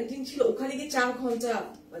চ্যালেঞ্জিং ছিল ওখানে গিয়ে 4 ঘন্টা,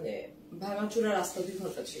 মানে ভাঙা চুরা রাস্তা 2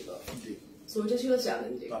 ঘন্টা ছিল, সো এটা ছিল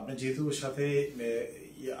চ্যালেঞ্জিং। আপনি যেহেতু সাথে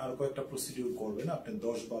আর কয়েকটা প্রসিডিউর করবেন, আপনি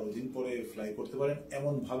 10-12 দিন পরে ফ্লাই করতে পারেন,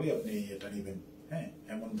 এমন ভাবে আপনি এটা নেবেন। হ্যাঁ,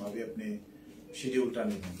 এমন ভাবে আপনি শিডিউলটা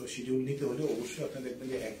নেবেন। তো শিডিউল নিতে হলে অবশ্যই আপনি দেখবেন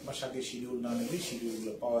যে 1 মাস আগে শিডিউল না নিলে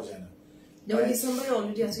শিডিউলগুলো পাওয়া যায় না। যেমন ডিসেম্বরে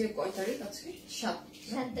অলরেডি আজকে কয় তারিখ আছে?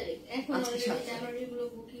 7 তারিখ। এখন অলরেডি জানুয়ারি গুলো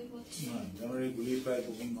বুকিং হচ্ছে। জানুয়ারি গুলি প্রায়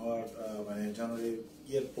বুকিং হওয়ার, মানে জানুয়ারি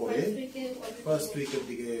এর পরে ফার্স্ট উইকের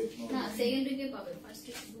দিকে, না সেকেন্ড উইকে পাবেন, ফার্স্ট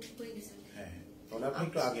উইক বুক হয়ে গেছে। হ্যাঁ, তাহলে আপনি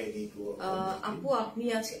একটু আগে একটু।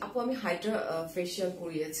 আপু আমি হাইড্রা ফেশিয়াল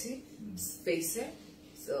করিয়েছি ফেসে,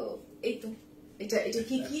 সো এই তো এটা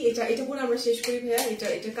কি এটা বলে আমরা শেষ করি ভাইয়া।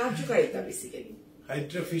 এটা কার্যকারিতা বেসিক্যালি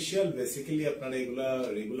হাইড্রা ফেশিয়াল বেসিক্যালি আপনারা এগুলা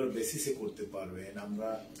রেগুলার বেসিসে করতে পারবেন। আমরা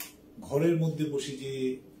ঘরের মধ্যে বসে যে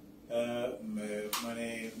মানে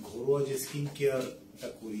ঘরোয়া যে স্কিন কেয়ারটা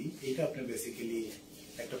করি, এটা আপনি বেসিক্যালি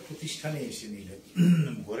একটা প্রতিষ্ঠানে এসে নিলেন।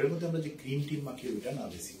 ঘরের মধ্যে আমরা যে ক্রিম টিম মাখি ওইটা না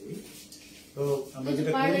বেসিক্যালি। তো আমরা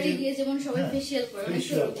যেটা পার্লারে গিয়ে যেমন সবাই ফেশিয়াল করে,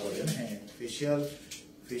 হ্যাঁ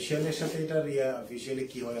ফেশিয়ালের সাথে এটা ফেশিয়ালে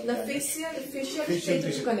কি হয়, না ফেশিয়াল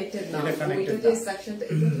কানেক্টেড না, এটা যে সেকশনটা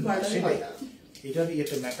এটা পার্লারে হয় না। এটার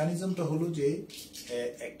একটা মেকানিজমটা হলো যে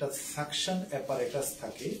একটা সাকশন অ্যাপারেটাস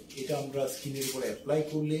থাকে, এটা আমরা স্কিনের উপরে অ্যাপ্লাই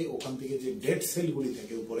করলে ওখান থেকে যে ডেড সেলগুলি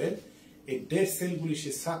থাকে উপরে, এই ডেড সেলগুলি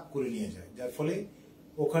সে সাক করে নিয়ে যায়, যার ফলে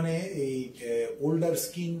ওখানে এই ওল্ডার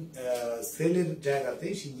স্কিন সেলের জায়গাতে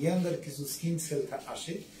সে ইয়াঙ্গার কিছু স্কিন সেল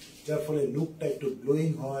আসে, যার ফলে লুকটা একটু গ্লোয়িং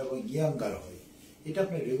হয় এবং ইয়াঙ্গার হয়। এটা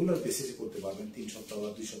আপনি রেগুলার বেসিসে করতে পারবেন, 3 সপ্তাহ বা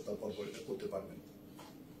 2 সপ্তাহ পর পর এটা করতে পারবেন।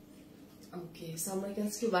 ওকে, সামনে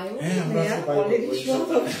কাছে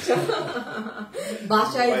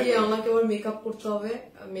বাসায় গিয়ে আমাকে আবার মেকআপ করতে হবে,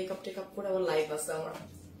 মেকআপ টেকআপ করে আবার লাইভ আছে আমার।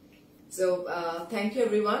 So thank you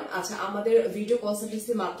everyone. আচ্ছা, আমাদের ভিডিও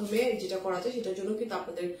কনসালটেন্সির মাধ্যমে যেটা করা যায় সেটার জন্য কিন্তু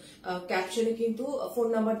আপনাদের ক্যাপশনে কিন্তু ফোন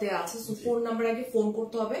নাম্বার দেওয়া আছে, সো ফোন নাম্বার আগে ফোন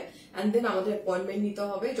করতে হবে এন্ড দেন আমাদের অ্যাপয়েন্টমেন্ট নিতে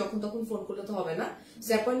হবে। যখন তখন ফোন করলে তো হবে না, সো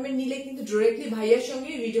অ্যাপয়েন্টমেন্ট নিলে কিন্তু ডিরেক্টলি ভাইয়ার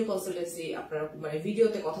সঙ্গে ভিডিও কনসালটেন্সি আপনারা মানে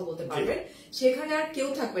ভিডিওতে কথা বলতে পারবেন। সেখানে আর কেউ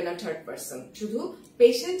থাকবে না থার্ড পার্সন, শুধু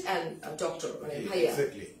পেশেন্ট এন্ড ডক্টর, মানে ভাইয়া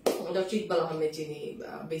ডক্টর ইকবাল আহমেদ, যিনি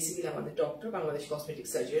বেসিক্যালি আমাদের ডক্টর বাংলাদেশ কসমেটিক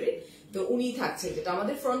সার্জারি, তো উনি থাকছেন। যেটা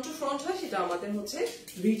আমাদের ফ্রন্ট টু ফ্রন্ট হয় সেটা আমাদের হচ্ছে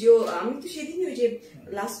ভিডিও। আমি তো সেদিনই ওই যে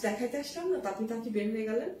লাস্ট দেখাতে আসলাম না, আপনি তাকে বের হয়ে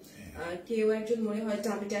গেলেন, কেউ একজন মনে হয়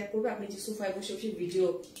আমি ট্যাগ করবে, আপনি যে সোফায় বসে বসে ভিডিও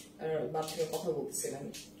মাধ্যমে কথা বলতেছিলেন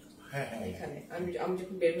এখানে, আমি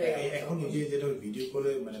যখন বের হয়ে গেলাম। এখন এই যে যেটা ভিডিও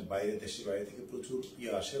কলে মানে বাইরে দেশে বাইরে থেকে প্রচুর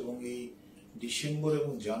আসে, এবং এই ডিসেম্বর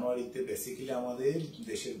এবং জানুয়ারিতে বেসিক্যালি আমাদের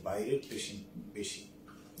দেশের বাইরের পেশেন্ট বেশি।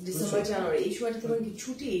 ডিসেম্বর জানুয়ারি এই সময়টা তোমার কি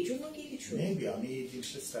ছুটি, এই জন্য কি কিছু? মেবি আমি এই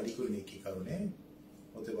জিনিসটা স্টাডি করিনি কি কারণে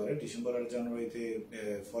হতে পারে, ডিসেম্বর আর জানুয়ারিতে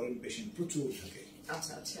ফরেন পেশেন্ট প্রচুর থাকে।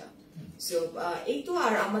 আচ্ছা আচ্ছা, সো এই তো।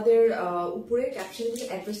 আর আমাদের উপরে ক্যাপশনে যে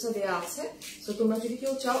অ্যাড্রেসটা দেওয়া আছে, সো তোমরা যদি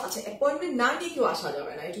কেউ চাও, আচ্ছা অ্যাপয়েন্টমেন্ট না নিয়ে কেউ আসা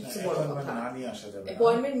যাবে না, এটা হচ্ছে বড় কথা, না নিয়ে আসা যাবে না,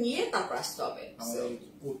 অ্যাপয়েন্টমেন্ট নিয়ে তারপর আসতে হবে। আমাদের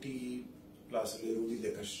ওটি প্লাস রোগী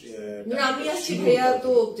দেখা, আমি আসছি ভাইয়া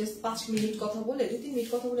তো জাস্ট 5 মিনিট কথা বলে 2-3 মিনিট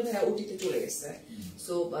কথা বলে ভাইয়া ওটিতে চলে গেছে,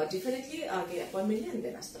 সো ডেফিনেটলি আগে অ্যাপয়েন্টমেন্ট নিয়ে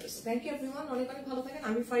দেন আসতে হবে। থ্যাংক ইউ এভরিওয়ান, অনেক অনেক ভালো থাকেন।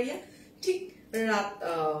 আমি ফারিয়া ঠিক রাত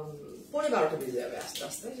 12:15 বেজে যাবে, আস্তে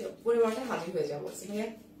আস্তে 12:15 হাজির হয়ে যাবো ভাইয়া।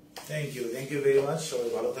 থ্যাংক ইউ ভেরি মাচ, সবাই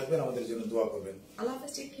ভালো থাকবেন, আমাদের জন্য দোয়া করবেন। আল্লাহ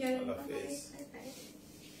হাফেজ, টেক কেয়ার। আল্লাহ হাফেজ।